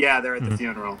 Yeah, they're at the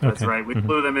funeral. That's right. We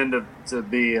flew them in to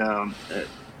be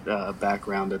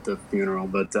background at the funeral.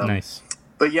 But nice.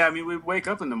 But yeah, I mean, we'd wake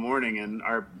up in the morning and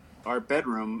our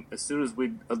bedroom, as soon as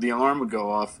the alarm would go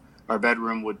off, our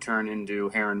bedroom would turn into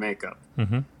hair and makeup.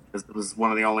 Mm-hmm. It was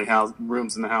one of the only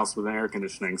rooms in the house with air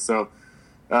conditioning. So,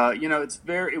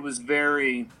 it was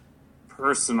very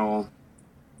personal.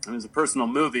 It was a personal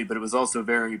movie, but it was also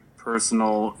very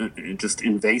personal, just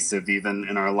invasive even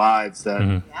in our lives.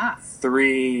 That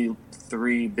three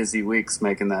busy weeks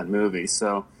making that movie.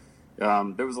 So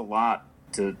there was a lot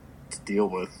to deal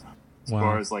with. As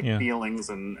far as feelings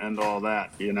and all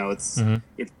that, it's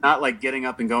not like getting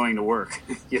up and going to work,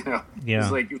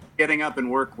 It's like getting up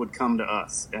and work would come to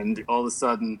us, and all of a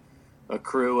sudden a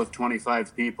crew of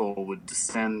 25 people would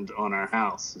descend on our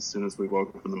house as soon as we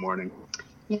woke up in the morning.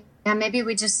 Yeah, maybe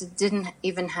we just didn't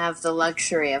even have the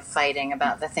luxury of fighting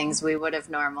about the things we would have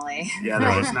normally. Yeah,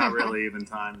 there was not really even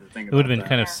time to think about it. It would have been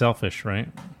kind of selfish, right?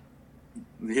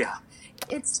 Yeah.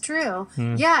 It's true.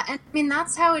 Yeah, and I mean,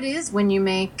 that's how it is when you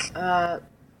make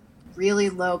really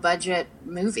low-budget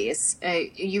movies.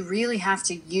 You really have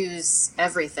to use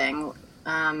everything.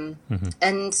 And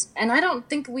I don't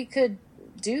think we could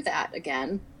do that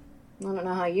again. I don't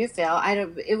know how you feel.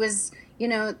 It was,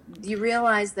 you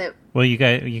realize that... Well, you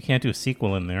can't do a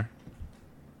sequel in there.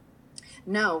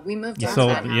 No, we moved on to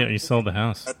that house. Yeah, you sold the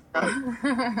house.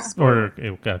 Or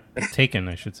it got taken,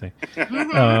 I should say.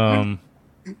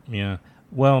 Yeah.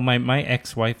 Well, my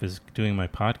ex-wife is doing my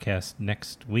podcast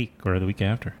next week or the week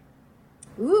after.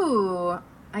 Ooh,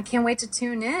 I can't wait to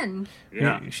tune in.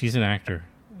 Yeah. She's an actor.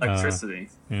 Electricity.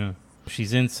 Yeah.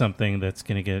 She's in something that's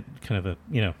going to get kind of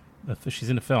she's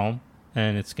in a film,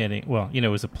 and it's getting, it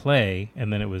was a play,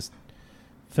 and then it was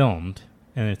filmed,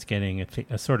 and it's getting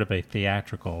a sort of a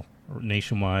theatrical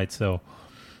nationwide. So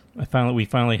we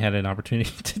finally had an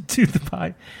opportunity to do the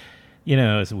pie.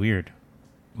 It's weird.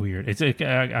 It's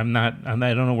I don't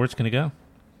know where it's going to go.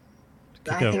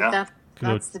 I think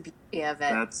that's the beauty of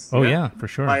it. Yeah, for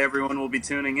sure. Why everyone will be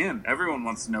tuning in. Everyone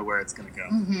wants to know where it's going to go.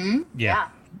 Mm-hmm. Yeah.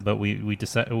 But we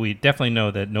definitely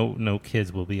know that no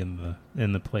kids will be in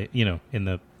the play, in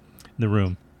the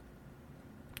room.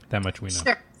 That much we know.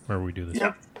 Sure. Where we do this.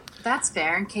 Yep. That's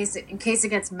fair. In case it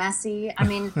gets messy. I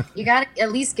mean, you got to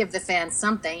at least give the fans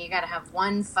something. You got to have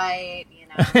one fight.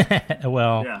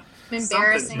 Well. Yeah.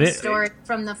 Embarrassing story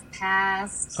from the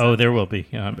past. Oh, there will be.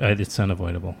 It's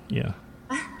unavoidable. Yeah.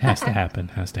 Has to happen.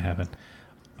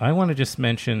 I want to just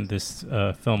mention this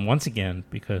film once again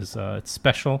because it's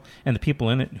special, and the people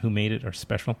in it who made it are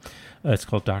special. It's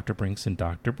called Dr. Brinks and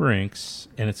Dr. Brinks,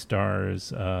 and it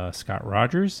stars Scott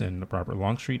Rogers and Robert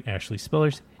Longstreet, Ashley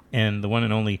Spillers, and the one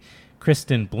and only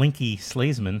Kristin Blinky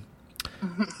Slaysman.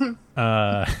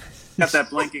 Got that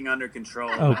blinking under control.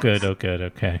 Oh, good.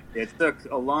 Okay. It took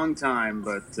a long time,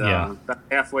 but about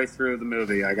halfway through the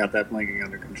movie, I got that blinking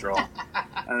under control.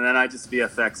 And then I just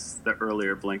VFX the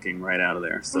earlier blinking right out of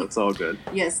there, so it's all good.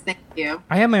 Yes, thank you.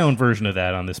 I have my own version of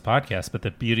that on this podcast, but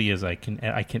the beauty is I can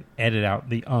edit out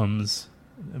the ums.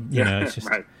 It's just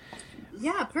right.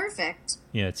 Yeah, perfect.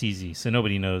 Yeah, it's easy, so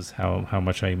nobody knows how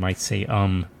much I might say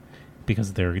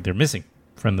because they're missing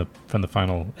from the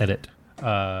final edit.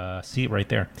 See it right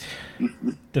there.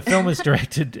 The film is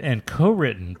directed and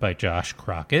co-written by Josh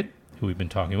Crockett, who we've been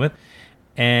talking with,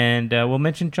 and we'll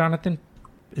mention Jonathan.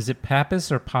 Is it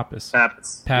Pappas or Pappas?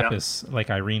 Pappas, like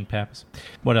Irene Pappas.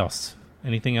 What else?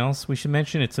 Anything else we should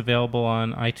mention? It's available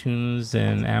on iTunes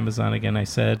and Amazon. Again, I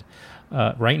said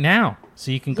right now, so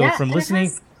you can go from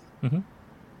listening.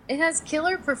 It has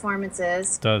killer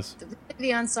performances. It does.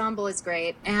 The ensemble is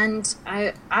great, and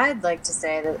I'd like to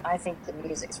say that I think the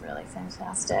music's really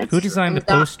fantastic. Who designed the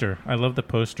poster? I love the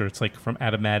poster. It's like from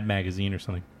out of Mad Magazine or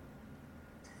something.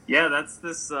 Yeah, that's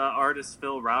this artist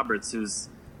Phil Roberts, who's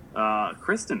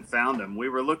Kristin found him. We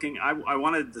were looking. I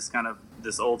wanted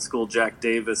this old school Jack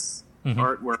Davis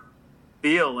artwork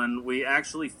feel, and we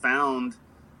actually found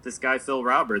this guy Phil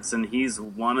Roberts, and he's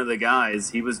one of the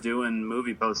guys. He was doing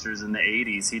movie posters in the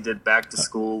 80s. He did Back to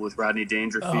School with Rodney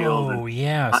Dangerfield. Oh,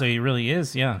 yeah. So he really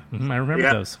is, yeah. I remember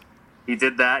those. He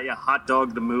did that, yeah. Hot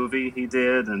Dog the movie he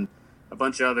did, and a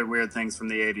bunch of other weird things from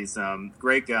the 80s.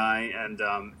 Great guy, and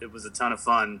it was a ton of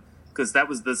fun, because that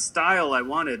was the style I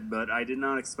wanted, but I did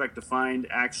not expect to find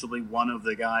actually one of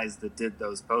the guys that did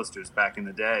those posters back in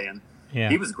the day, and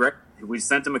he was great. We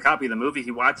sent him a copy of the movie. He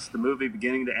watched the movie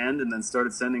beginning to end and then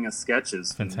started sending us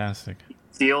sketches. Fantastic. He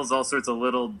steals all sorts of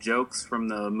little jokes from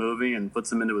the movie and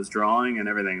puts them into his drawing and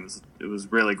everything. It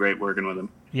was really great working with him.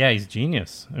 Yeah, he's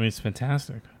genius. I mean, it's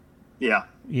fantastic. Yeah.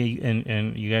 Yeah,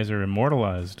 and you guys are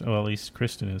immortalized. Well, at least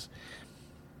Kristin is.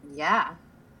 Yeah.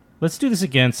 let's do this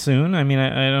again soon. I mean,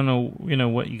 I don't know,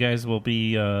 what you guys will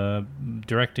be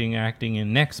directing, acting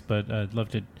in next, but I'd love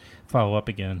to follow up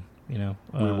again. We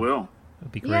will.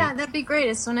 That'd be great. Yeah, that'd be great.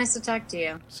 It's so nice to talk to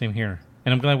you. Same here.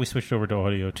 And I'm glad we switched over to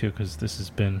audio, too, because this has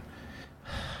been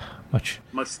much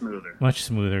smoother. Much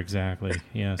smoother, exactly.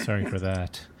 Yeah, sorry for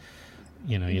that.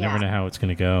 You never know how it's going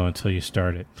to go until you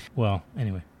start it. Well,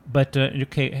 anyway. But,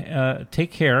 okay,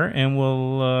 take care, and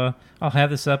I'll have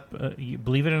this up,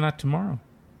 believe it or not, tomorrow.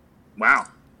 Wow.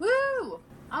 Woo!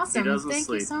 Awesome. Thank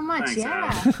you so much. Thanks,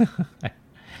 yeah.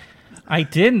 I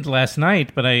didn't last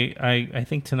night, but I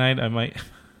think tonight I might,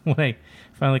 when I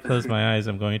finally close my eyes,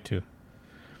 I'm going to.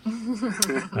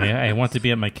 I want to be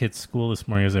at my kid's school this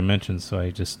morning, as I mentioned, so I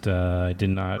just I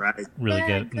did not really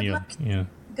get luck.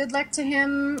 Good luck to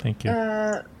him. Thank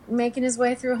you. Making his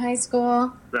way through high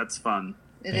school. That's fun.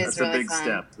 That's a really big fun.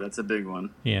 step. That's a big one.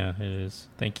 Yeah, it is.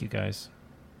 Thank you, guys.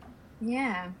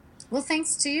 Yeah. Well,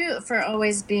 thanks to you for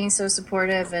always being so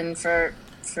supportive and for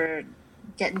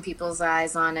getting people's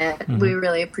eyes on it. Mm-hmm. We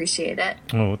really appreciate it.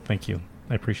 Oh, thank you.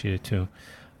 I appreciate it too.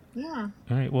 Yeah.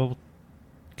 All right. Well,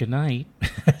 good night.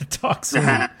 Talk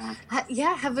soon.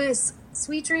 Yeah. Have a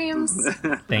sweet dreams.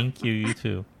 Thank you. You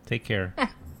too. Take care.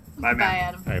 Bye, Bye,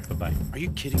 Adam. All right. Bye-bye. Are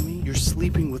you kidding me? You're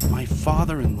sleeping with my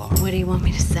father-in-law. What do you want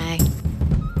me to say?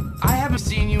 I haven't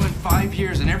seen you in 5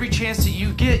 years, and every chance that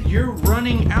you get, you're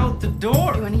running out the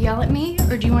door. Do you want to yell at me,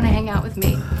 or do you want to hang out with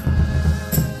me?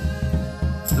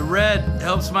 The red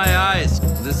helps my eyes.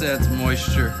 This adds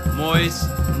moisture. Moist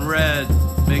and red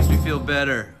makes me feel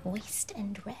better. Moist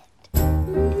and red.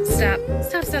 Stop.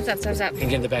 Can you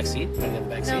get in the back seat?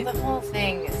 No, the whole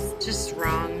thing is just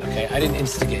wrong. Okay, I didn't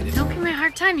instigate it. Don't give me a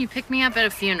hard time. You picked me up at a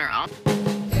funeral.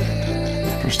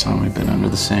 First time we've been under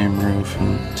the same roof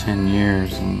in 10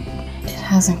 years, and It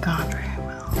hasn't gone very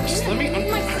well. Just let me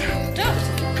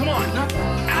Come on,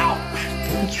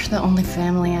 ow! You're the only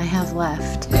family I have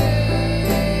left.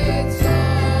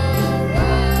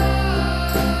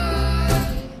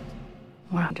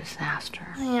 We're a disaster.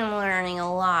 I am learning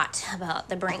a lot about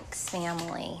the Brinks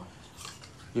family.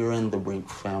 you're in the Brink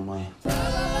family.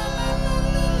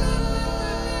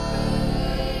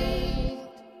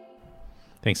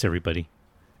 Thanks, everybody,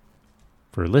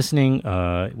 for listening.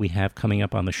 We have coming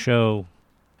up on the show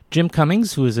Jim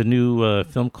Cummings, who is a new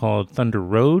film called Thunder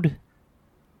Road.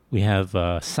 We have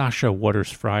Sasha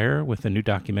Waters-Fryer with a new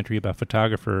documentary about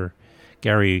photographer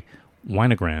Gary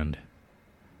Winogrand.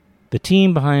 The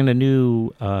team behind a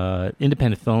new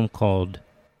independent film called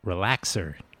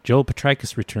Relaxer. Joel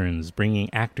Petrakis returns,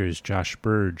 bringing actors Josh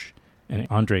Burge and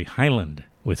Andre Hyland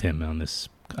with him on this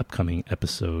upcoming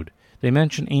episode. They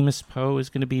mentioned Amos Poe is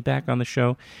going to be back on the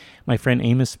show. My friend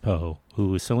Amos Poe, who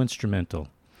was so instrumental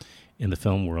in the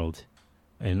film world.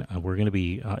 And we're going to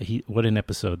be, what an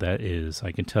episode that is.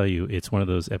 I can tell you, it's one of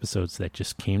those episodes that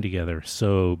just came together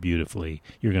so beautifully.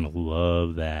 You're going to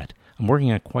love that. I'm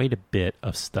working on quite a bit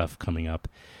of stuff coming up.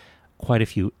 Quite a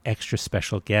few extra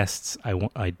special guests.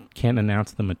 I can't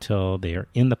announce them until they are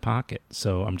in the pocket.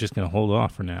 So I'm just going to hold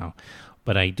off for now.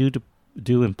 But I do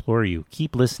implore you,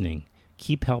 keep listening.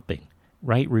 Keep helping.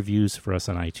 Write reviews for us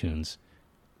on iTunes.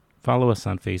 Follow us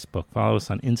on Facebook. Follow us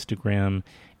on Instagram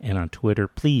and on Twitter.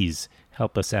 Please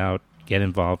help us out. Get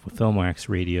involved with Filmwax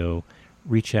Radio.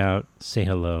 Reach out. Say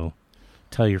hello.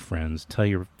 Tell your friends. Tell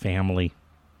your family.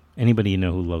 Anybody you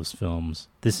know who loves films.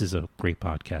 This is a great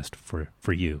podcast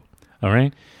for you. All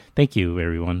right? Thank you,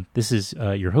 everyone. This is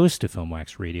your host of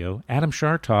Filmwax Radio, Adam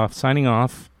Shartoff, signing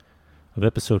off of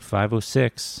episode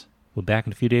 506. We'll be back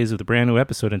in a few days with a brand new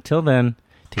episode. Until then,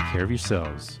 take care of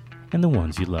yourselves and the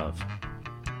ones you love.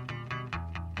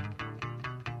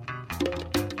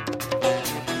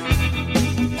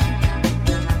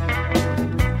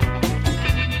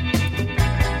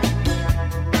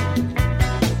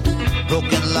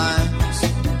 Broken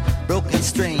lines, broken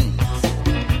strings,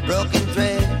 broken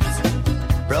threads,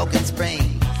 broken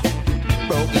springs,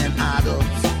 broken idols,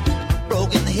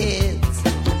 broken heads,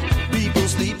 people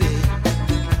sleeping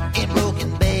in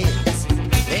broken beds.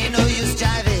 Ain't no use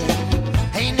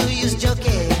jiving, ain't no use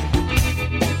joking.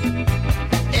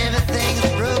 Everything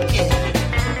is broken.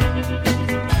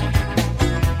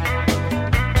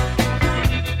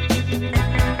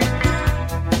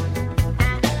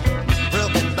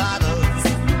 Broken bottles,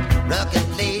 broken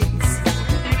lids,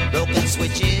 broken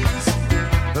switches,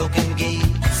 broken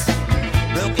gates,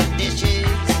 broken dishes,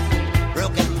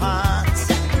 broken pots.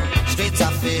 Streets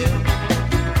are filled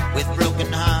with broken